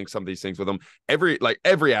implementing some of these things with them, every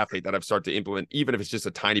athlete that I've started to implement, even if it's just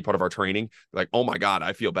a tiny part of our training, like, oh my God,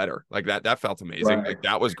 I feel better. Like that felt amazing. Right. Like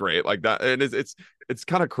that was great. Like that. And it's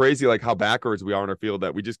kind of crazy, like how backwards we are in our field,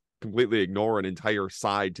 that we just completely ignore an entire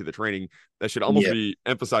side to the training that should almost Yeah. be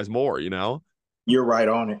emphasized more, you know? You're right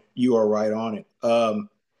on it. You are right on it.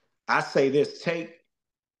 I say this: take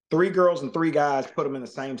 3 girls and 3 guys, put them in the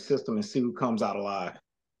same system, and see who comes out alive.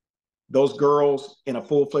 Those girls in a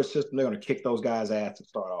full-fledged system, they're going to kick those guys' ass to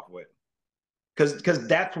start off with. Because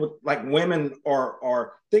that's what, like, women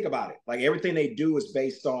are. Think about it. Like, everything they do is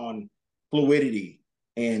based on fluidity,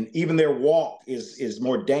 and even their walk is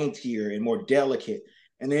more daintier and more delicate.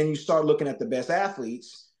 And then you start looking at the best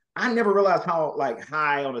athletes. I never realized how, like,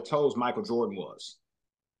 high on the toes Michael Jordan was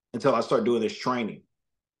until I started doing this training.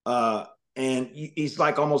 And he's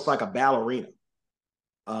like almost like a ballerina.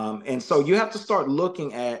 And so you have to start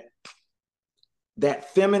looking at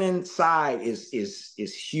that feminine side is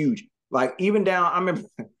huge. Like, even down, I remember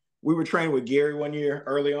we were training with Gary one year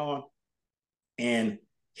early on, and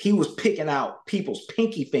he was picking out people's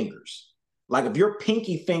pinky fingers. Like, if your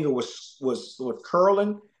pinky finger was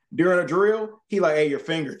curling during a drill, he like, hey, your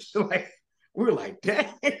fingers. Like, we were like, dang.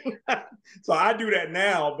 So I do that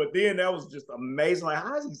now, but then that was just amazing. Like,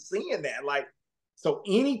 how is he seeing that? Like, so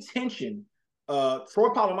any tension, Troy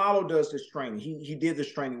Polamalu does this training. He did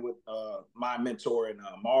this training with my mentor and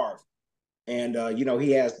Marv. And,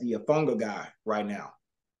 he has the Funga guy right now.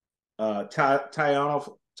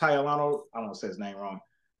 Tayalano, I don't want to say his name wrong.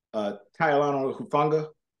 Tayalano Hufunga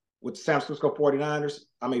with the San Francisco 49ers.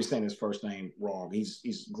 I may be saying his first name wrong. He's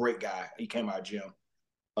a great guy. He came out of gym.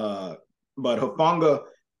 But Hufunga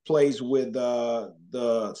plays with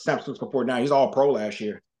the San Francisco 49ers. He's all pro last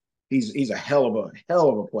year. He's a hell of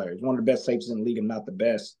a player. He's one of the best safeties in the league, and not the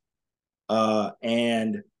best.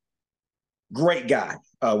 And great guy.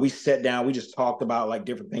 We sat down. We just talked about, like,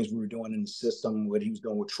 different things we were doing in the system, what he was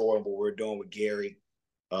doing with Troy, what we were doing with Gary.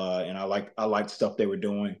 And I liked stuff they were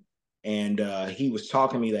doing. And he was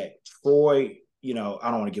talking to me that Troy, I don't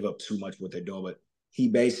want to give up too much what they're doing, but he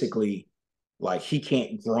basically, like, he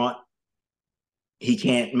can't grunt. He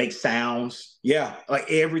can't make sounds. Yeah,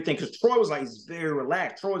 like everything. Because Troy was like, he's very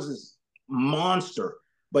relaxed. Troy's this monster,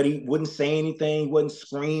 but he wouldn't say anything. He wasn't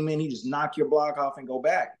screaming. He just knock your block off and go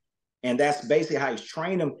back. And that's basically how he's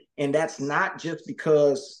trained him. And that's not just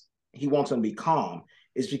because he wants him to be calm.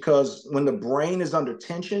 It's because when the brain is under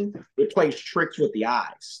tension, it plays tricks with the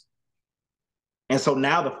eyes. And so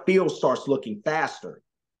now the field starts looking faster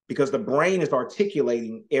because the brain is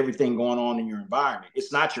articulating everything going on in your environment.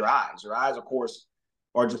 It's not your eyes. Your eyes, of course,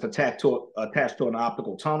 are just attached to an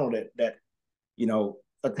optical tunnel that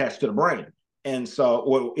attached to the brain. And so,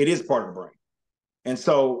 well, it is part of the brain. And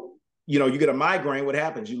so, you get a migraine, what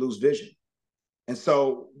happens? You lose vision. And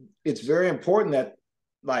so it's very important that,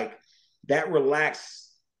 like, that relaxed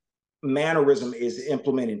mannerism is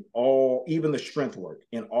implemented even the strength work,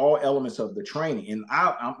 in all elements of the training. And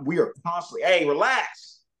we are constantly, hey,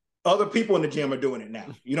 relax. Other people in the gym are doing it now.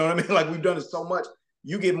 You know what I mean? Like, we've done it so much.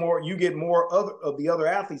 You get more of the other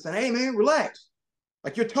athletes saying, hey, man, relax.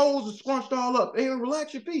 Like, your toes are scrunched all up. Hey,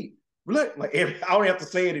 relax your feet. Relax. Like, I don't have to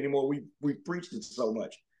say it anymore. We preached it so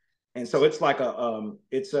much. And so it's like what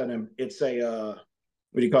do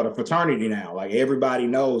you call it, a fraternity now. Like, everybody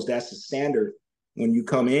knows that's the standard when you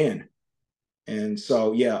come in. And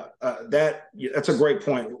so, yeah, that's a great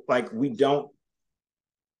point. Like, we don't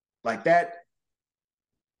like that.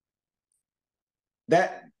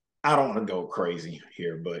 I don't want to go crazy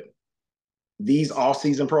here, but these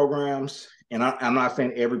off-season programs, and I'm not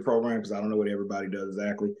saying every program because I don't know what everybody does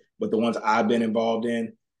exactly, but the ones I've been involved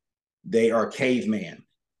in, they are caveman.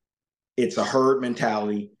 It's a herd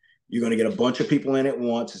mentality. You're going to get a bunch of people in at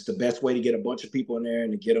once. It's the best way to get a bunch of people in there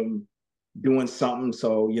and to get them doing something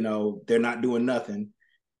so, they're not doing nothing.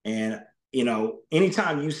 And,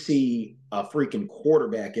 anytime you see a freaking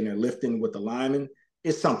quarterback in there lifting with the lineman,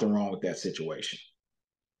 it's something wrong with that situation.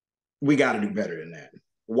 We got to do better than that.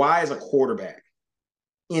 Why is a quarterback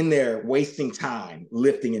in there wasting time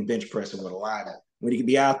lifting and bench pressing with a lineman when he could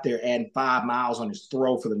be out there adding 5 miles on his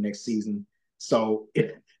throw for the next season so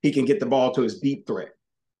he can get the ball to his deep threat?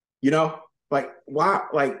 Like, why?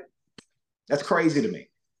 Like, that's crazy to me.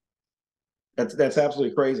 That's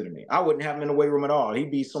absolutely crazy to me. I wouldn't have him in the weight room at all. He'd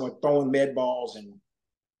be someone throwing med balls and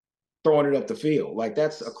throwing it up the field. Like,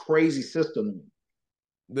 that's a crazy system to me.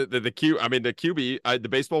 The QB, the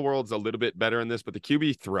baseball world's a little bit better in this, but the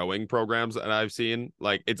QB throwing programs that I've seen,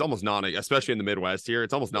 like, it's almost especially in the Midwest here,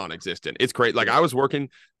 it's almost non-existent. It's great. Like, I was working,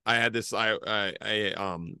 I had this, I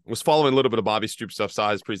was following a little bit of Bobby Stoops' stuff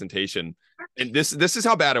size presentation, And this is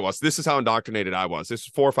how bad it was. This is how indoctrinated I was. This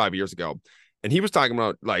was 4 or 5 years ago. And he was talking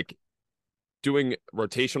about like doing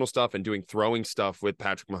rotational stuff and doing throwing stuff with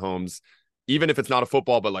Patrick Mahomes, even if it's not a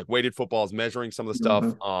football, but like weighted footballs, measuring some of the stuff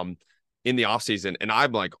in the offseason. And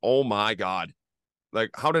I'm like, oh my God. Like,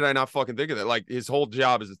 how did I not fucking think of that? Like, his whole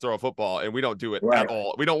job is to throw a football, and we don't do it at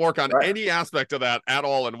all. We don't work on any aspect of that at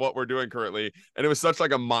all in what we're doing currently. And it was such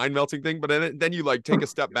like a mind-melting thing. But then you like take a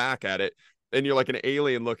step back at it, and you're like an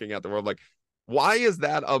alien looking at the world. Like, why is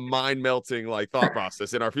that a mind-melting like thought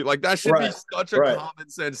process in our future? Like, that should be such a common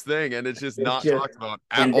sense thing, and it's just not talked about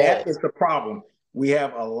at all. And that is the problem. We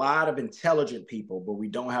have a lot of intelligent people, but we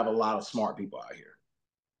don't have a lot of smart people out here.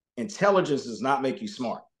 Intelligence does not make you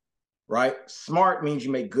smart. Right? Smart means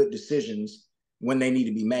you make good decisions when they need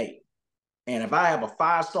to be made. And if I have a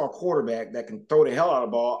 5-star quarterback that can throw the hell out of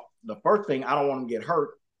the ball, the first thing, I don't want him to get hurt.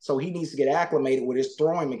 So he needs to get acclimated with his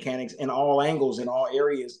throwing mechanics in all angles, in all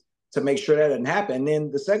areas to make sure that doesn't happen. And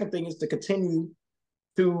then the second thing is to continue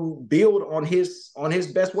to build on his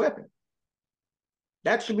best weapon.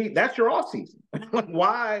 That's your off season.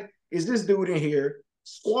 Why is this dude in here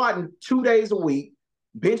squatting 2 days a week,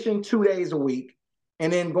 benching 2 days a week,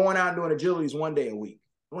 and then going out and doing agilities 1 day a week?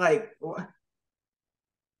 Like,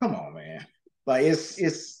 come on, man. Like, it's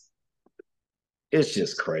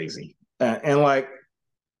just crazy. And like,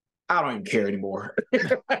 I don't even care anymore.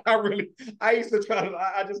 I used to try to,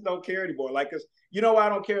 I just don't care anymore. Like, cause you know why I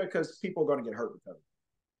don't care? Because people are going to get hurt because of it.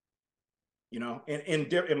 You know,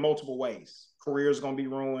 in multiple ways. Careers going to be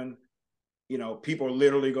ruined. You know, people are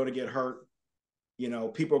literally going to get hurt. You know,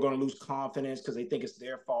 people are going to lose confidence because they think it's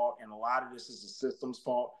their fault. And a lot of this is the system's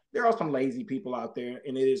fault. There are some lazy people out there,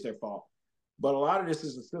 and it is their fault. But a lot of this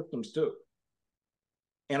is the systems too.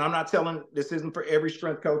 And I'm not telling, this isn't for every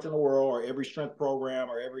strength coach in the world or every strength program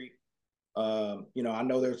or every, you know, I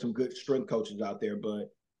know there's some good strength coaches out there,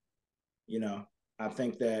 but, you know, I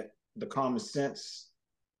think that the common sense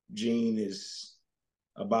gene is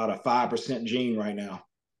about a 5% gene right now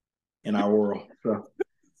in our world. So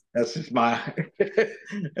that's just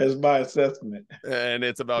that's my assessment. And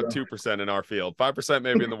it's about 2% in our field, 5%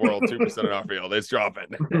 maybe in the world, 2% in our field. It's dropping.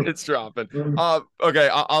 It's dropping. Okay,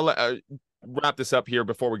 I'll wrap this up here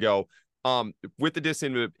before we go. With the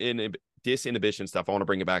disinhibition stuff, I want to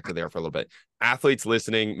bring it back to there for a little bit. Athletes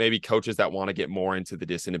listening, maybe coaches that want to get more into the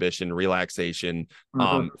disinhibition, relaxation,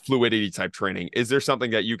 fluidity type training. Is there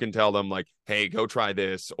something that you can tell them, like, hey, go try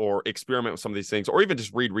this, or experiment with some of these things, or even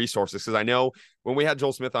just read resources? Because I know when we had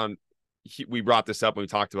Joel Smith on, we brought this up and we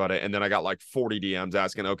talked about it, and then I got like 40 DMs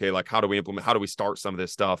asking, okay, like, how do we implement, how do we start some of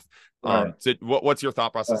this stuff? So what's your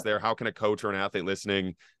thought process there? How can a coach or an athlete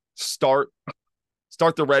listening start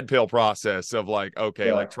the red pill process of like,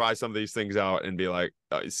 okay, like try some of these things out and be like,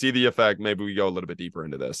 see the effect. Maybe we go a little bit deeper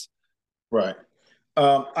into this. Right.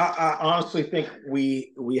 I honestly think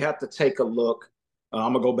we have to take a look.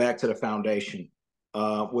 I'm gonna go back to the foundation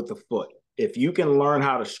with the foot. If you can learn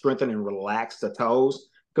how to strengthen and relax the toes,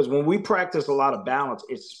 because when we practice a lot of balance,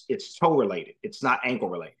 it's toe related. It's not ankle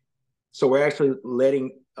related. So we're actually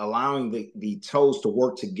allowing the toes to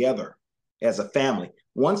work together as a family.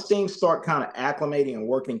 Once things start kind of acclimating and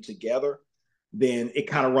working together, then it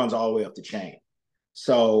kind of runs all the way up the chain.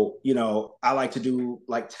 So, you know, I like to do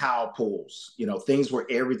like towel pulls, you know, things where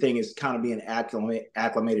everything is kind of being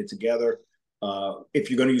acclimated together. If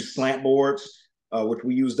you're going to use slant boards, which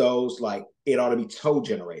we use those, like it ought to be toe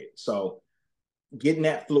generated. So getting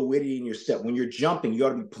that fluidity in your step. When you're jumping, you ought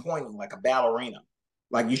to be pointing like a ballerina.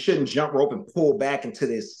 Like you shouldn't jump rope and pull back into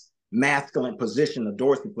this masculine position, the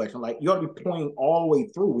dorsiflexion. Like you ought to be pointing all the way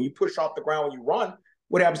through. When you push off the ground, when you run,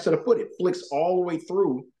 what happens to the foot? It flicks all the way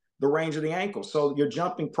through the range of the ankle. So your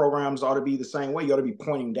jumping programs ought to be the same way. You ought to be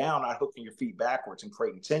pointing down, not hooking your feet backwards and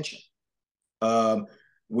creating tension.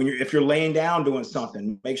 If you're laying down doing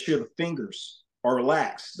something, make sure the fingers are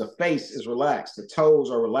relaxed, the face is relaxed, the toes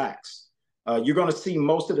are relaxed. You're going to see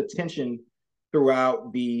most of the tension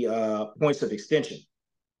throughout the points of extension.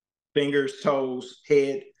 Fingers, toes,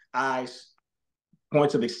 head, eyes,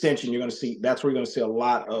 points of extension, that's where you're going to see a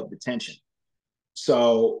lot of the tension.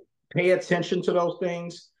 So pay attention to those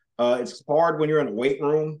things. It's hard when you're in a weight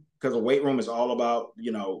room because a weight room is all about,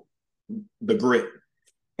 you know, the grip.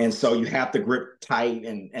 And so you have to grip tight,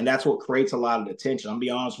 and that's what creates a lot of the tension. I'll be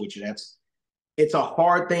honest with you. It's a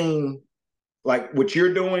hard thing. Like what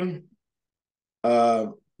you're doing,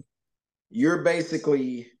 you're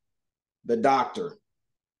basically the doctor.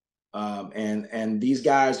 And these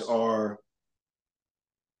guys are,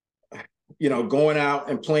 you know, going out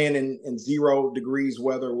and playing in 0 degrees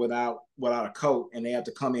weather without a coat, and they have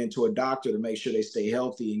to come into a doctor to make sure they stay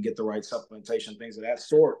healthy and get the right supplementation, things of that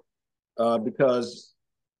sort, because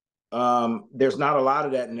There's not a lot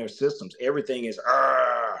of that in their systems. Everything is,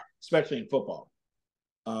 especially in football.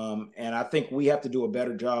 And I think we have to do a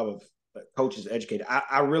better job of coaches educated.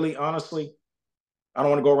 I really, honestly, I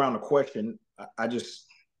don't want to go around the question. I just,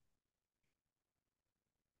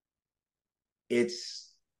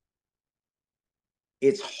 it's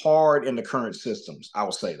hard in the current systems. I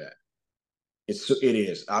will say that. It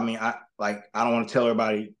is. I mean, I don't want to tell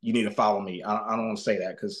everybody you need to follow me. I don't want to say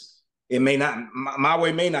that because it may not, my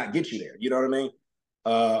way may not get you there. You know what I mean?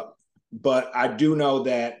 But I do know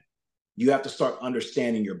that you have to start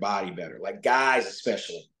understanding your body better. Like guys,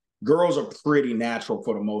 especially. Girls are pretty natural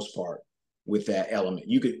for the most part with that element.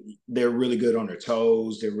 They're really good on their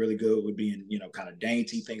toes. They're really good with being, kind of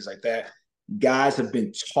dainty, things like that. Guys have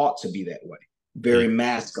been taught to be that way, very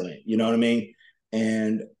masculine. You know what I mean?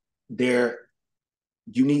 And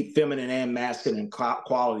you need feminine and masculine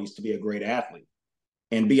qualities to be a great athlete.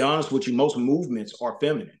 And be honest with you, most movements are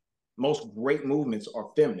feminine. Most great movements are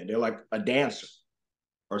feminine. They're like a dancer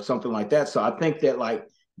or something like that. So I think that like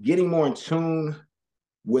getting more in tune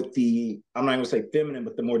with I'm not going to say feminine,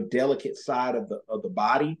 but the more delicate side of the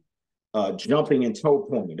body, jumping and toe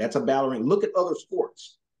pointing. That's a ballerina. Look at other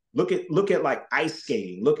sports. Look at like ice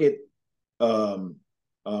skating. Look at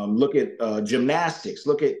gymnastics.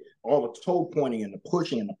 Look at all the toe pointing and the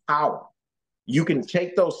pushing and the power. You can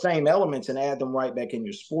take those same elements and add them right back in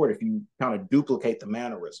your sport if you kind of duplicate the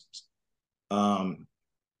mannerisms. I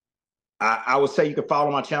would say you can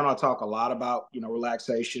follow my channel. I talk a lot about,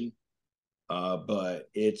 relaxation, but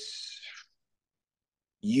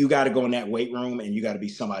you got to go in that weight room and you got to be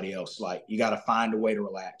somebody else. Like you got to find a way to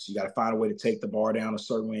relax. You got to find a way to take the bar down a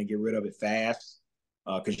certain way and get rid of it fast.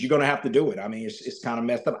 Because you're going to have to do it. I mean, it's kind of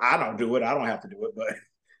messed up. I don't do it. I don't have to do it. But,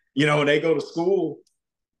 when they go to school,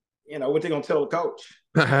 what they going to tell the coach?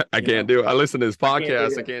 I can't do it. I listen to his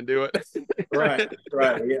podcast. I can't do it. Right.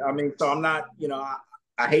 Yeah, I mean, so I'm not,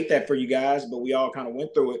 I hate that for you guys, but we all kind of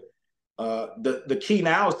went through it. The key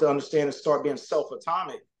now is to understand and start being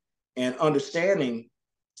self-atomic and understanding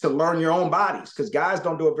to learn your own bodies because guys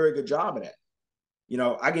don't do a very good job of that.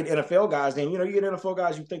 I get NFL guys and, you get NFL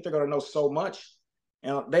guys, you think they're going to know so much.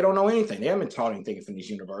 And they don't know anything. They haven't been taught anything from these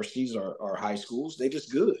universities or high schools. They're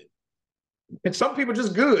just good. And some people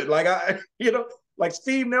just good. Like like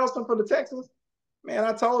Steve Nelson from the Texans. Man,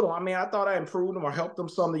 I told him. I mean, I thought I improved him or helped him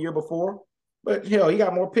some the year before. But hell, he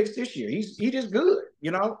got more picks this year. He's just good.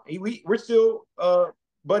 We're still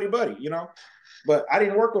buddy. But I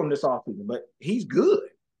didn't work on this offseason. But he's good.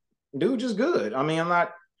 Dude, just good. I mean, I'm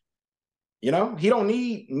not. He don't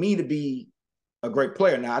need me to be a great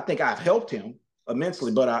player. Now, I think I've helped him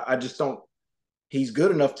immensely, but I just don't. He's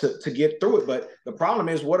good enough to get through it. But the problem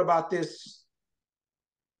is, what about this?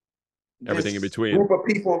 Everything in between.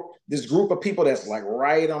 This group of people that's like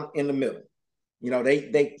right in the middle.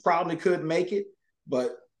 They probably could make it,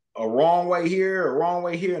 but a wrong way here,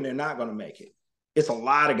 and they're not going to make it. It's a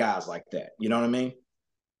lot of guys like that. You know what I mean?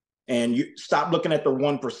 And you stop looking at the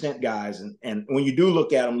 1% guys, and when you do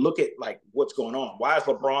look at them, look at like what's going on. Why is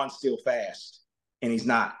LeBron still fast and he's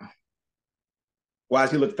not? Why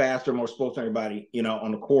does he look faster, more explosive than everybody,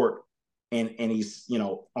 on the court? And he's,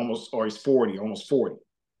 he's 40, almost 40.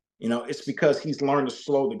 It's because he's learned to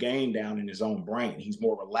slow the game down in his own brain. He's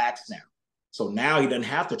more relaxed now. So now he doesn't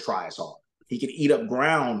have to try as hard. He can eat up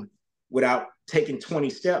ground without taking 20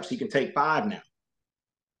 steps. He can take 5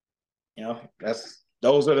 now.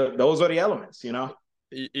 Those are the elements,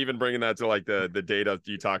 Even bringing that to like the data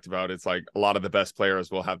you talked about, it's like a lot of the best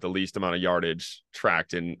players will have the least amount of yardage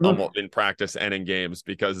tracked in practice and in games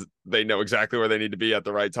because they know exactly where they need to be at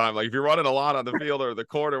the right time. Like if you're running a lot on the field or the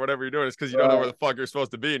court or whatever you're doing, it's because you don't know where the fuck you're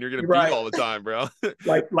supposed to be and you're getting beat all the time, bro.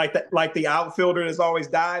 like the outfielder that's always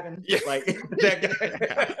diving. Yeah. Like that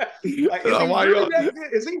guy.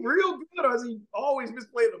 Is he real good or is he always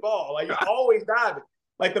misplaying the ball? Like he's always diving.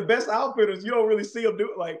 Like the best outfielders, you don't really see him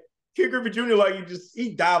do it. Like Ken Griffey Jr., like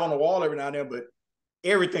he dive on the wall every now and then, but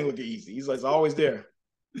everything looked easy. He's like always there.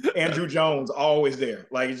 Andrew Jones always there.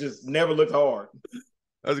 Like it just never looked hard.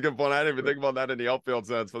 That's a good point. I didn't even think about that in the outfield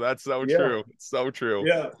sense, but that's so true. It's so true.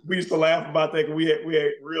 Yeah, we used to laugh about that because we had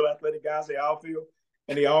real athletic guys in the outfield,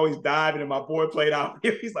 and they always diving. And my boy played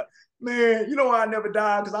outfield. He's like, man, you know why I never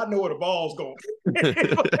dive? Because I know where the ball's going.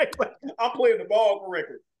 I'm playing the ball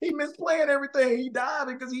correctly. He misplaying everything. He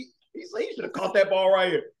diving because he should have caught that ball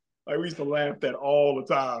right here. Like we used to laugh at that all the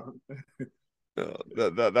time.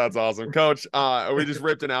 That's awesome, Coach. We just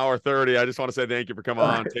ripped an hour 30. I just want to say thank you for coming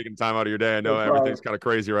on, taking time out of your day. I know everything's kind of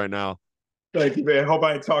crazy right now. Thank you, man. Hope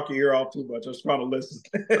I didn't talk your ear off too much. I was trying to listen.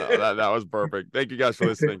 That was perfect. Thank you guys for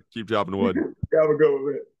listening. Keep chopping wood. Have a good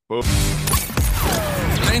one, man.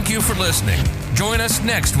 Thank you for listening. Join us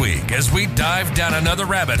next week as we dive down another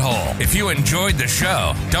rabbit hole. If you enjoyed the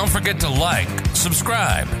show, don't forget to like,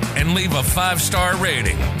 subscribe, and leave a 5-star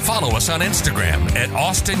rating. Follow us on Instagram at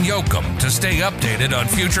Austin Yoakum to stay updated on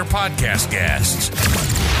future podcast guests.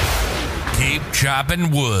 Keep chopping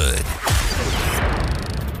wood.